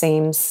facing what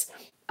seems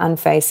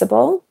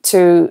unfaceable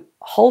to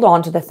hold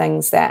on to the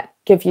things that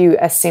give you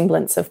a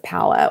semblance of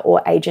power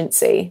or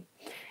agency.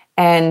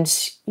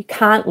 And you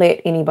can't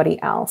let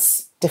anybody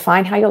else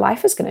define how your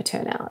life is going to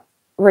turn out.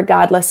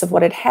 Regardless of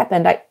what had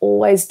happened, I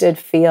always did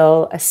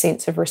feel a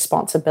sense of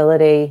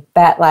responsibility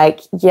that like,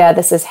 yeah,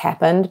 this has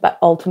happened, but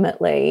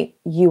ultimately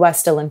you are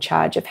still in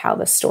charge of how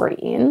the story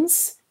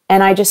ends.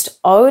 And I just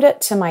owed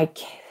it to my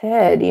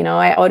kid,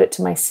 I owed it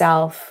to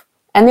myself.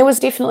 And there was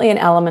definitely an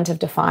element of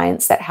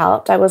defiance that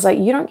helped. I was like,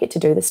 you don't get to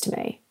do this to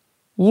me.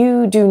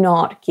 You do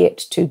not get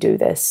to do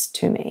this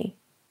to me.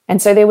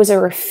 And so there was a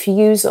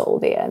refusal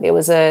there. There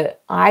was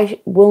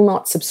I will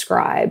not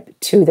subscribe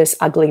to this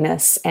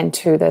ugliness and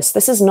to this.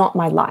 This is not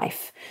my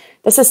life.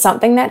 This is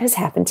something that has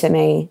happened to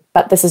me,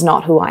 but this is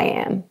not who I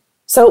am.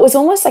 So it was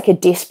almost like a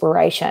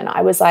desperation.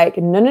 I was like,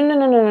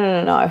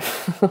 no.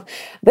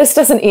 This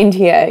doesn't end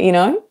here,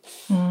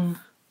 Mm.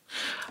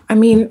 I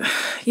mean,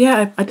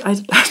 yeah,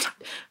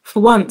 for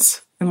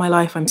once in my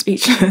life, I'm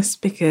speechless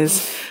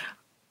because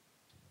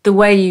the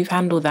way you've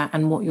handled that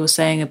and what you're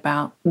saying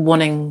about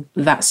wanting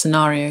that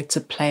scenario to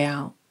play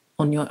out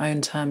on your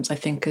own terms, I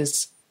think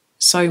is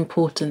so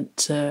important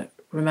to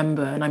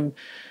remember. And I'm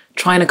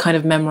trying to kind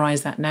of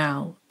memorize that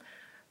now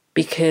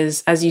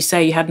because, as you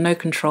say, you had no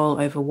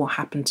control over what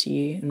happened to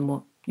you and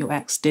what your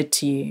ex did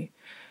to you.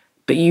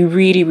 But you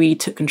really, really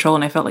took control.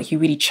 And I felt like you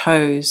really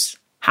chose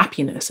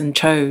happiness and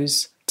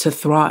chose to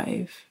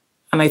thrive.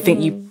 And I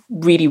think you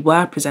really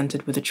were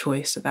presented with a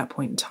choice at that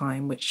point in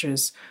time, which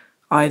was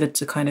either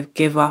to kind of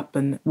give up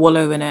and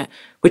wallow in it,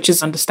 which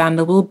is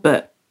understandable,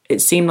 but it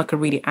seemed like a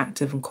really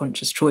active and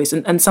conscious choice.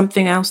 And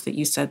something else that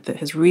you said that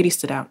has really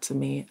stood out to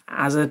me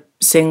as a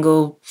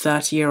single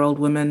 30-year-old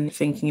woman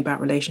thinking about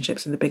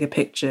relationships in the bigger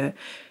picture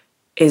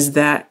is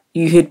that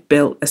you had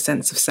built a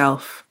sense of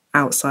self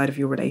outside of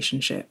your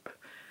relationship.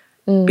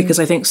 Because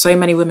I think so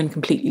many women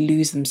completely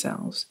lose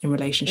themselves in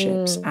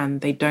relationships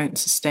and they don't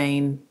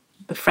sustain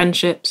the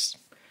friendships,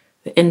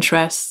 the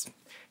interests,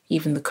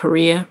 even the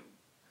career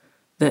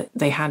that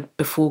they had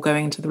before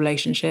going into the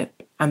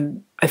relationship.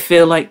 And I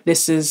feel like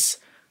this is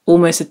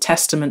almost a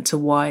testament to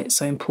why it's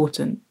so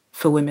important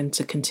for women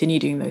to continue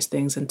doing those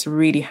things and to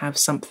really have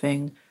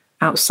something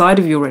outside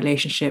of your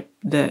relationship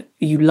that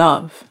you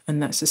love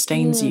and that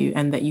sustains you,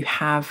 and that you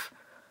have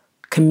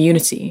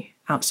community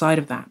outside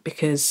of that,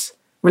 because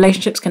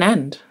relationships can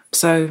end.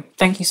 So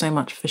thank you so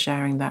much for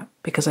sharing that,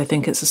 because I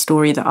think it's a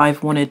story that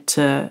I've wanted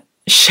to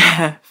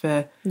share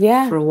for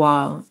a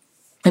while.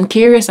 I'm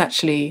curious,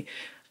 actually,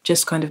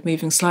 just kind of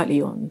moving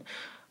slightly on,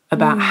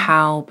 about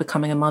how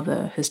becoming a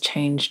mother has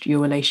changed your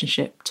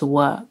relationship to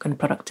work and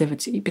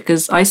productivity,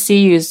 because I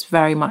see you as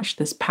very much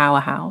this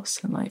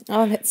powerhouse and like,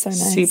 oh, that's so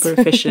nice, super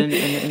efficient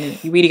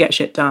and you really get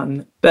shit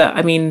done. But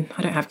I mean,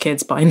 I don't have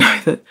kids, but I know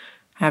that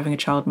having a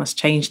child must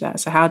change that.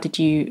 So how did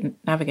you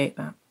navigate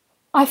that?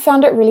 I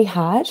found it really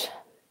hard,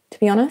 to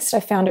be honest. I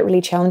found it really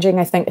challenging.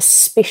 I think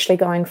especially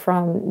going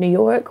from New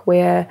York,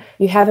 where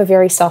you have a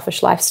very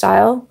selfish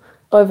lifestyle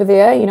over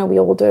there. You know, we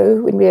all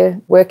do when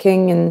we're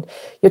working, and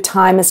your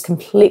time is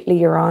completely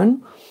your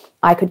own.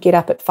 I could get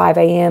up at 5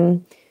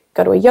 a.m.,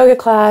 go to a yoga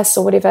class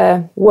or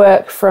whatever,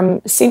 work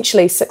from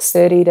essentially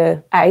 6:30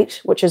 to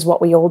 8, which is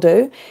what we all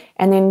do,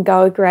 and then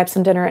go grab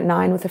some dinner at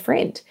 9 with a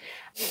friend.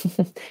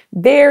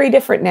 Very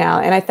different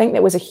now. And I think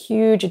that was a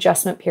huge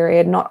adjustment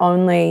period, not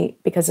only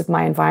because of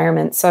my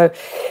environment. So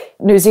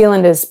New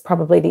Zealand is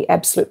probably the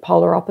absolute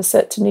polar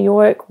opposite to New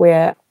York,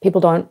 where people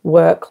don't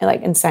work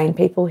like insane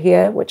people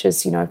here, which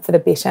is, you know, for the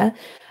better.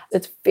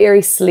 It's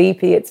very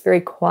sleepy. It's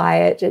very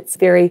quiet. It's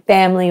very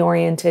family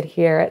oriented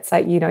here. It's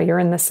like, you know, you're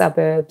in the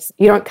suburbs.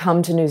 You don't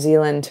come to New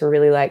Zealand to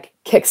really like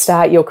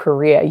kickstart your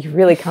career. You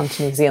really come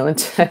to New Zealand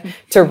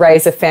to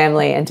raise a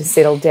family and to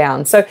settle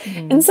down. So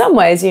in some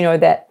ways, you know,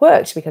 that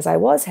worked because I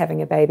was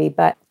having a baby,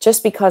 but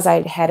just because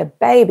I'd had a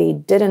baby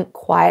didn't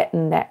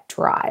quieten that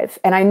drive.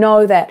 And I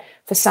know that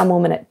for some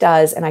women it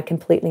does, and I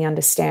completely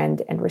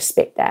understand and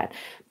respect that.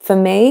 For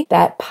me,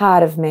 that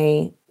part of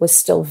me was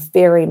still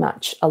very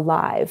much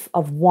alive,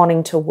 of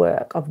wanting to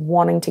work, of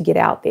wanting to get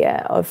out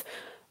there, of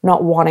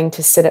not wanting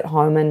to sit at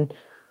home and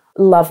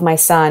love my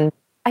son.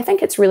 I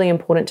think it's really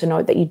important to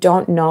note that you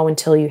don't know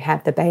until you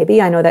have the baby.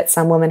 I know that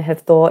some women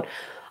have thought,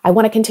 I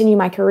want to continue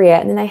my career,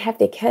 and then they have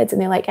their kids and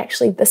they're like,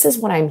 actually, this is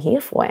what I'm here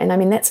for. And I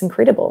mean, that's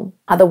incredible.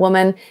 Other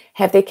women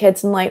have their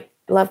kids and like,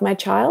 love my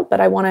child, but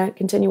I want to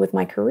continue with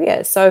my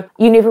career. So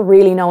you never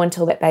really know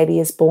until that baby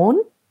is born.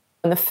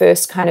 In the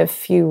first kind of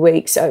few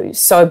weeks,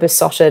 so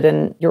besotted,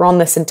 and you're on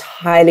this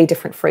entirely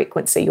different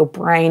frequency. Your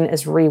brain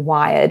is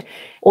rewired.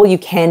 All you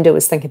can do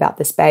is think about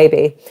this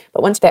baby.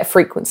 But once that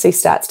frequency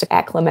starts to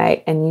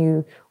acclimate and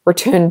you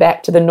return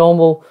back to the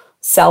normal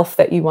self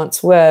that you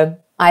once were,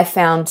 I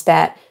found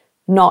that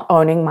not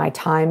owning my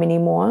time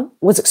anymore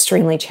was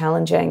extremely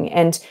challenging.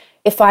 And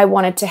if I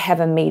wanted to have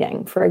a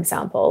meeting, for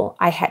example,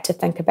 I had to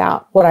think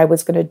about what I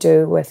was going to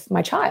do with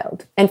my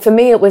child. And for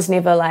me, it was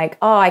never like,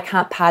 oh, I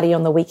can't party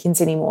on the weekends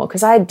anymore,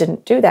 because I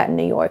didn't do that in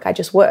New York. I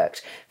just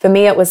worked. For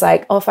me, it was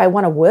like, oh, if I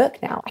want to work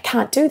now, I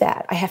can't do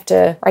that.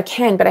 I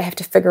can, but I have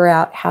to figure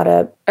out how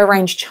to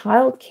arrange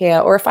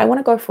childcare. Or if I want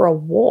to go for a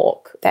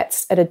walk,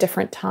 that's at a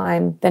different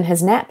time than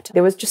his nap.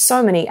 There was just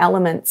so many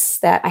elements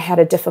that I had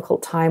a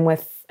difficult time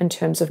with in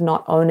terms of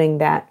not owning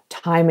that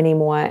time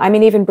anymore. I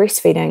mean, even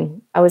breastfeeding,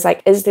 I was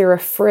like, is there a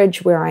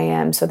fridge where I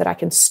am so that I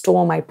can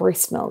store my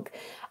breast milk?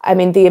 I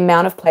mean, the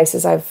amount of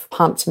places I've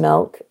pumped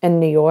milk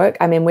in New York,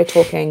 I mean, we're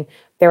talking,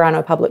 there are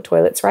no public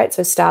toilets, right?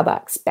 So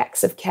Starbucks,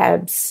 backs of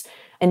cabs,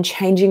 and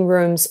changing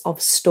rooms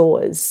of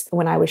stores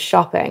when I was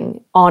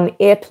shopping, on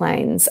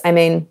airplanes. I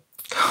mean,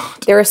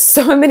 there are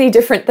so many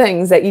different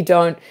things that you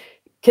don't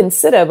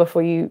consider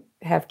before you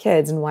have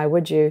kids, and why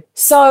would you?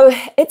 So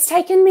it's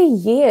taken me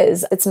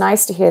years. It's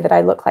nice to hear that I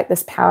look like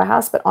this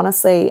powerhouse, but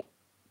honestly,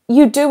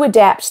 you do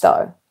adapt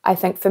though. I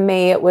think for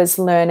me, it was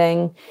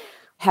learning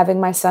having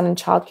my son in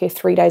childcare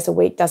 3 days a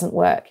week doesn't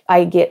work.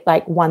 I get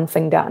like one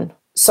thing done.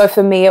 So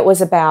for me, it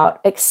was about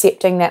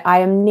accepting that I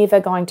am never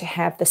going to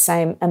have the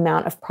same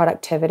amount of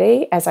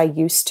productivity as I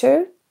used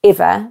to,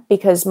 ever,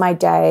 because my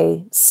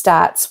day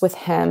starts with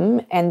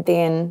him and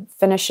then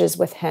finishes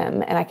with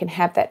him, and I can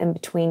have that in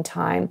between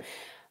time.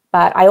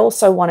 But I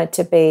also wanted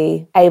to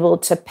be able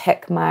to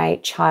pick my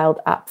child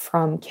up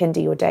from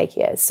kindy or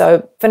daycare.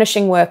 So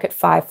finishing work at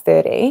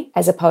 5:30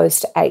 as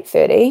opposed to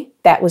 8:30,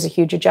 that was a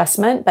huge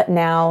adjustment, but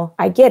now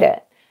I get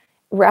it.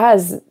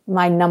 Raz,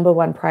 my number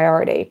one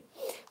priority.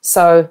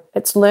 So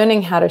it's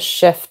learning how to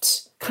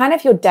shift kind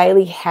of your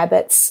daily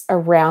habits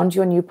around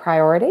your new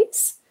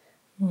priorities,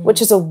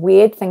 which is a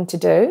weird thing to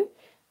do.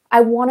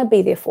 I want to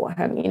be there for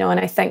him, and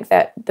I think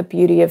that the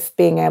beauty of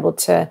being able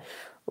to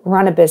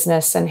run a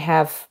business and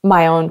have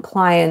my own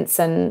clients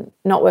and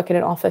not work in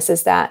an office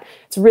is that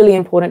it's really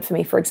important for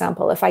me. For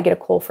example, if I get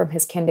a call from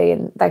his kindy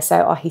and they say,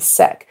 oh, he's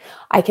sick,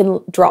 I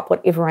can drop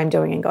whatever I'm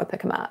doing and go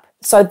pick him up.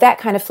 So that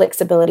kind of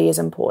flexibility is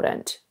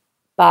important.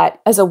 But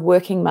as a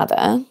working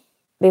mother,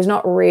 there's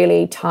not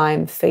really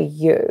time for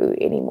you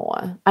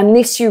anymore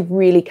unless you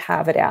really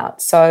carve it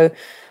out. So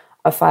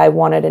if I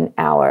wanted an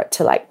hour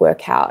to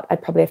work out,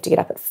 I'd probably have to get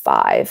up at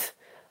 5,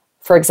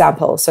 for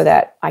example, so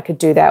that I could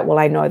do that while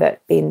I know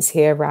that Ben's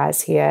here,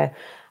 Raz here,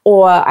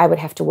 or I would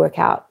have to work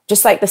out.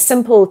 Just like the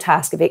simple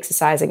task of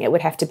exercising, it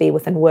would have to be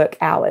within work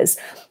hours.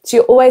 So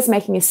you're always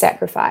making a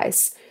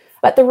sacrifice.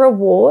 But the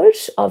reward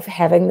of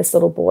having this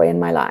little boy in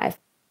my life,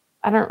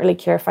 I don't really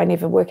care if I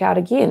never work out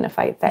again, if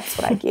that's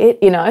what I get,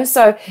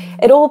 So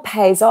it all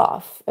pays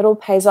off. It all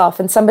pays off.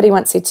 And somebody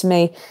once said to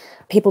me,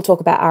 people talk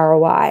about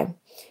ROI.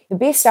 The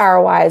best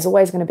ROI is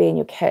always going to be in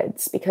your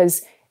kids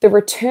because the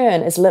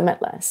return is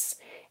limitless.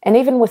 And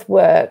even with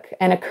work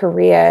and a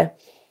career,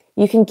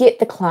 you can get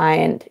the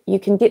client, you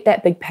can get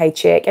that big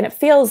paycheck, and it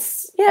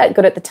feels,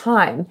 good at the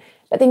time,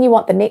 but then you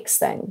want the next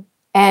thing.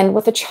 And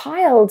with a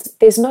child,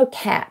 there's no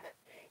cap.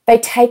 They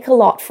take a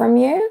lot from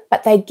you,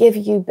 but they give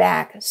you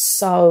back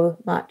so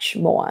much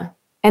more.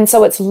 And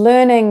so it's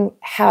learning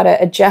how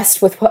to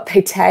adjust with what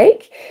they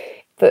take,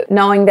 but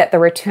knowing that the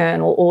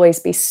return will always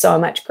be so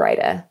much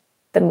greater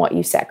than what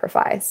you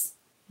sacrifice.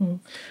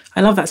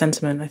 I love that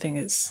sentiment. I think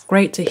it's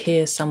great to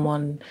hear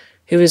someone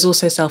who is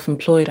also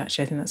self-employed,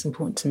 actually. I think that's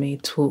important to me,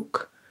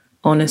 talk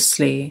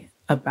honestly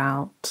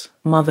about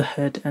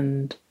motherhood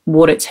and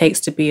what it takes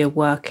to be a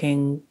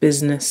working,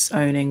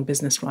 business-owning,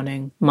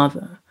 business-running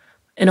mother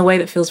in a way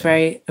that feels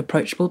very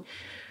approachable.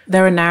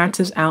 There are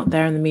narratives out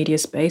there in the media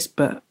space,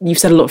 but you've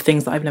said a lot of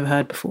things that I've never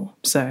heard before.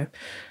 So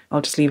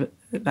I'll just leave it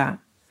at that.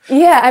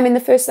 Yeah, the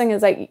first thing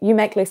is you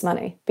make less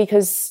money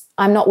because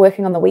I'm not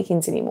working on the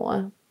weekends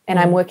anymore and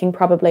I'm working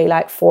probably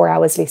 4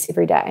 hours less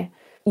every day.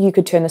 You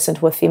could turn this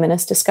into a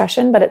feminist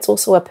discussion, but it's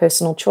also a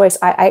personal choice.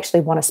 I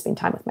actually want to spend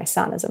time with my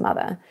son as a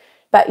mother.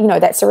 But,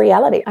 that's a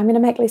reality. I'm going to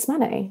make less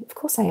money. Of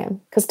course I am.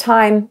 Because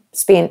time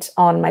spent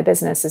on my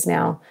business is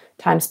now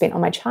time spent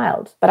on my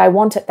child. But I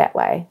want it that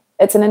way.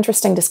 It's an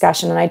interesting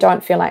discussion and I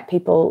don't feel like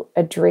people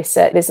address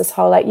it. There's this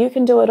whole you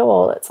can do it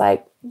all. It's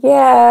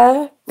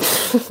yeah.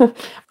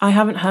 I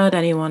haven't heard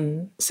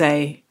anyone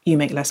say you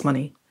make less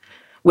money,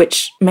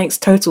 which makes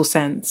total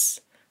sense.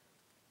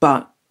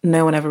 But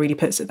no one ever really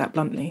puts it that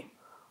bluntly.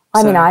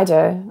 I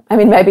do.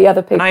 Maybe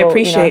other people. And I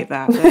appreciate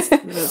that.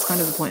 That's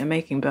kind of the point I'm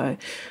making. But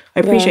I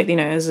appreciate,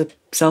 as a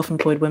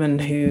self-employed woman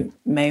who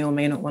may or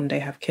may not one day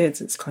have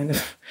kids, it's kind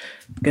of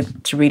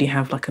good to really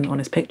have an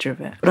honest picture of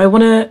it. But I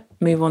want to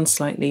move on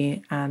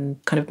slightly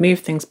and kind of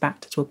move things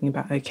back to talking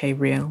about OK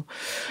Real,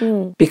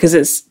 because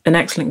it's an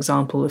excellent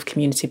example of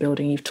community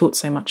building. You've talked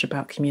so much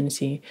about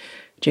community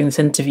during this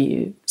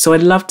interview. So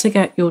I'd love to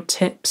get your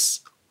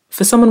tips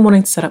for someone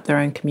wanting to set up their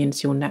own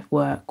community or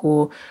network,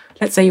 or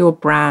let's say you're a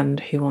brand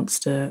who wants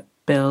to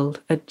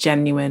build a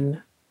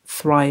genuine,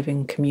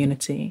 thriving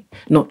community,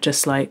 not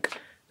just start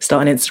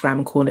an Instagram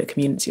and call it a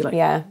community.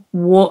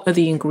 What are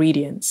the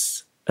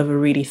ingredients of a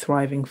really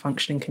thriving,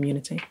 functioning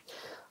community?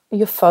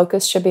 Your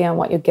focus should be on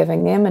what you're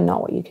giving them and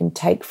not what you can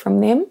take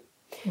from them.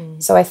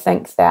 So I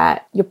think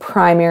that your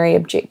primary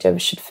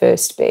objective should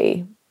first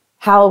be,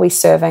 how are we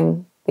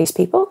serving these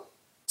people?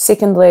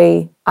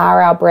 Secondly,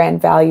 are our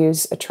brand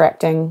values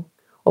attracting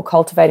or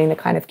cultivating the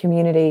kind of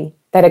community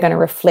that are going to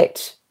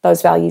reflect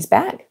those values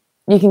back?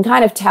 You can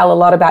kind of tell a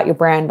lot about your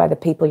brand by the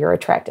people you're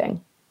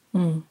attracting.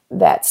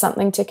 That's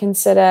something to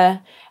consider.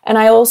 And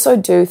I also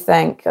do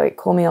think,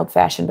 call me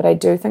old-fashioned, but I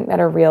do think that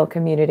a real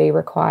community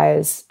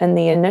requires, in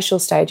the initial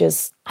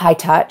stages, high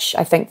touch.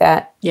 I think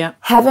that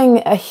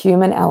having a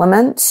human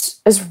element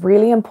is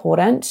really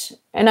important.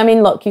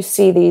 And look, you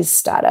see these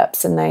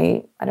startups and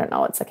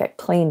it's a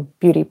clean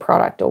beauty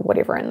product or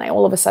whatever, and they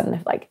all of a sudden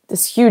have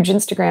this huge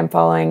Instagram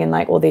following and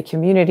or their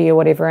community or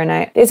whatever.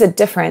 And there's a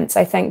difference.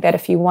 I think that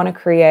if you want to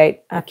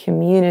create a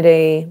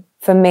community,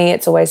 for me,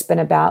 it's always been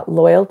about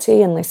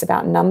loyalty and less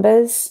about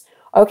numbers.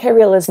 OK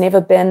Real has never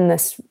been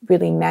this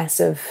really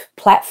massive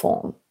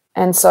platform.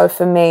 And so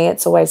for me,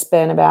 it's always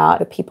been about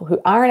the people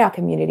who are in our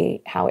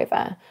community,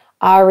 however,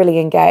 are really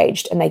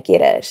engaged and they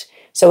get it.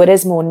 So it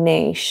is more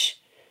niche.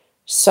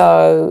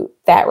 So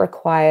that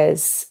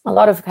requires a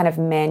lot of kind of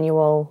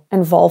manual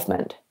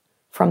involvement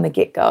from the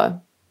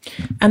get-go.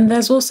 And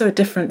there's also a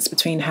difference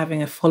between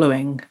having a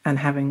following and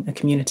having a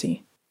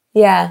community.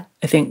 Yeah.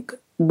 I think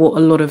what a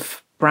lot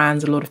of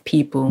brands, a lot of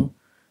people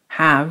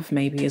have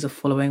maybe is a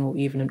following or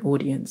even an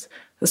audience.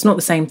 It's not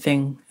the same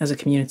thing as a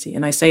community.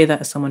 And I say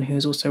that as someone who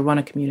has also run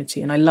a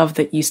community. And I love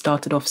that you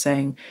started off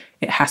saying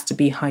it has to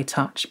be high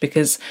touch,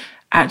 because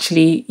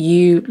actually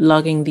you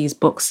lugging these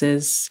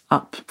boxes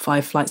up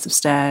 5 flights of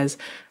stairs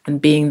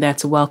and being there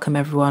to welcome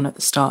everyone at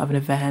the start of an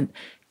event,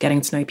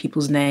 getting to know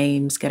people's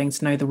names, getting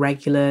to know the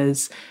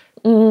regulars,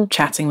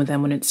 chatting with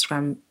them on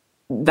Instagram,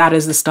 that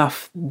is the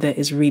stuff that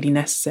is really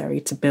necessary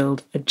to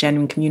build a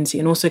genuine community,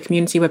 and also a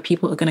community where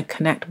people are going to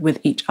connect with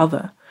each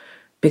other,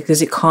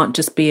 because it can't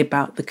just be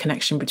about the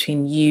connection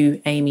between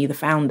you, Amy, the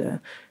founder,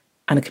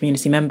 and a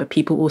community member.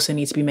 People also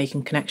need to be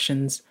making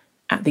connections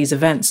at these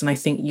events. And I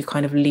think you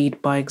kind of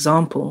lead by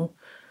example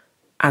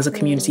as a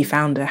community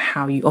founder,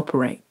 how you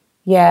operate.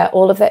 Yeah,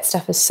 all of that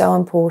stuff is so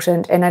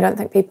important. And I don't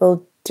think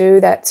people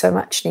do that so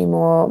much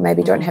anymore,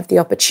 maybe don't have the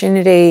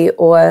opportunity,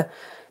 or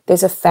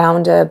there's a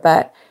founder,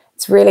 but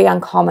it's really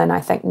uncommon, I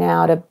think,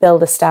 now to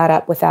build a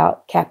startup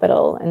without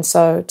capital. And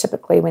so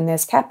typically when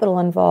there's capital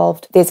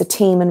involved, there's a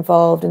team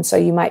involved. And so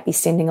you might be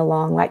sending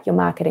along like your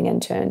marketing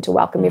intern to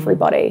welcome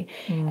everybody.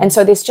 And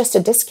so there's just a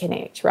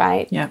disconnect,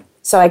 right? Yeah.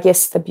 So I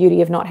guess the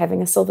beauty of not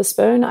having a silver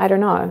spoon, I don't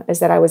know, is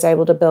that I was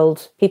able to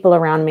build people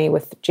around me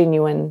with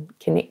genuine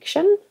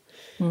connection.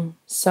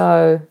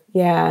 So,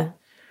 yeah.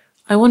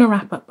 I want to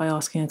wrap up by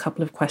asking a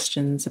couple of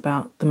questions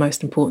about the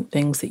most important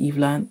things that you've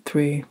learned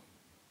through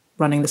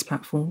running this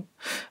platform,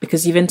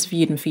 because you've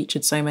interviewed and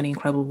featured so many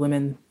incredible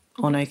women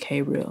on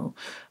OK Real.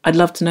 I'd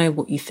love to know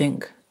what you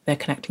think their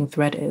connecting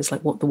thread is,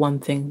 like what the one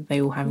thing they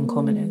all have in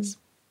common is.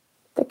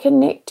 The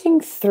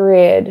connecting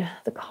thread,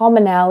 the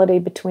commonality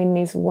between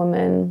these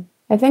women.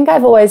 I think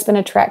I've always been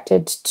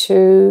attracted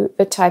to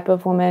the type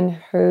of woman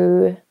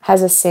who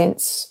has a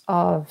sense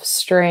of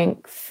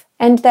strength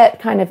and that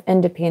kind of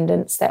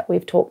independence that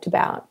we've talked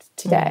about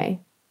today.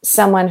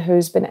 Someone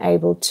who's been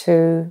able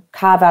to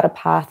carve out a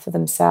path for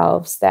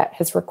themselves that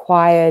has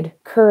required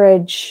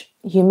courage,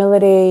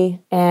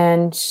 humility,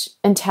 and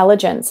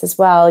intelligence as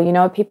well. You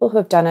know, people who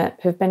have done it,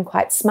 who've been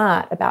quite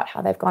smart about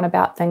how they've gone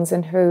about things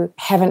and who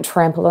haven't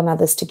trampled on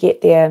others to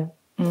get there.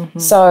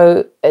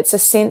 So it's a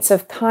sense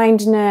of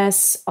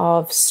kindness,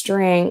 of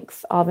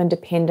strength, of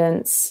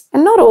independence.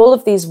 And not all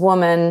of these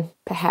women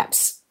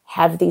perhaps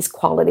have these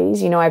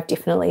qualities. You know, I've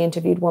definitely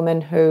interviewed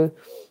women who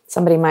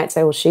somebody might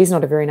say, well, she's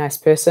not a very nice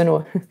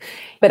person,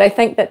 but I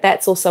think that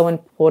that's also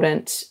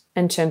important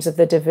in terms of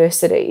the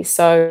diversity.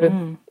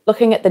 So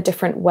looking at the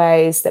different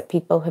ways that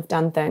people have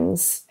done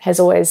things has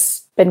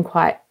always been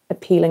quite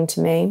appealing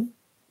to me.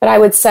 But I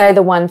would say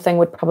the one thing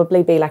would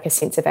probably be like a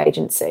sense of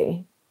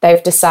agency.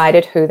 They've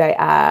decided who they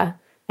are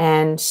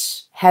and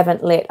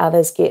haven't let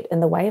others get in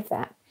the way of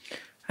that.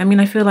 I mean,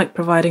 I feel like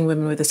providing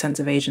women with a sense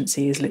of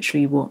agency is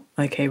literally what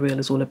OK Real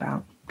is all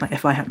about. Like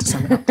if I had to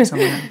sum it up to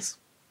someone else.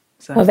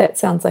 So. Well, that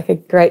sounds like a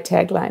great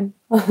tagline.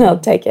 I'll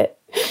take it.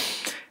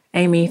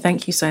 Amy,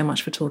 thank you so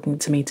much for talking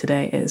to me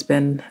today. It has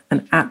been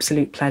an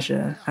absolute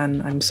pleasure,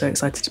 and I'm so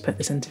excited to put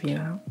this interview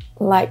out.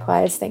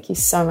 Likewise, thank you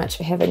so much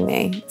for having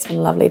me. It's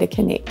been lovely to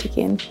connect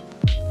again.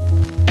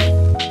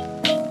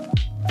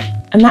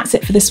 And that's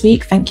it for this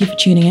week. Thank you for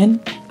tuning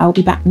in. I'll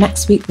be back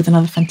next week with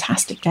another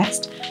fantastic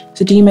guest,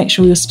 so do make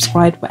sure you're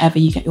subscribed wherever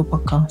you get your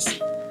podcasts.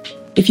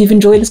 If you've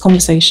enjoyed this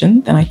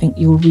conversation, then I think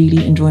you'll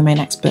really enjoy my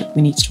next book,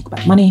 We Need to Talk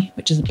About Money,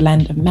 which is a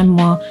blend of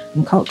memoir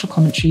and cultural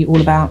commentary all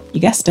about, you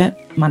guessed it,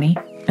 money,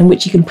 and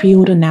which you can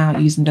pre-order now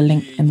using the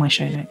link in my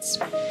show notes.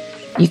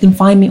 You can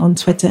find me on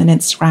Twitter and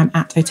Instagram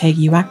at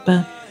Otegi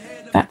Uwagba.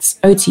 That's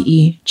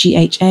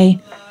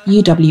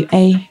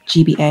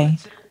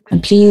OTEGHAUWAGBA.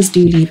 And please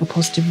do leave a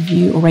positive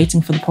review or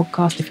rating for the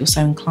podcast if you're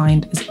so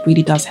inclined, as it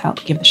really does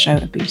help give the show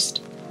a boost.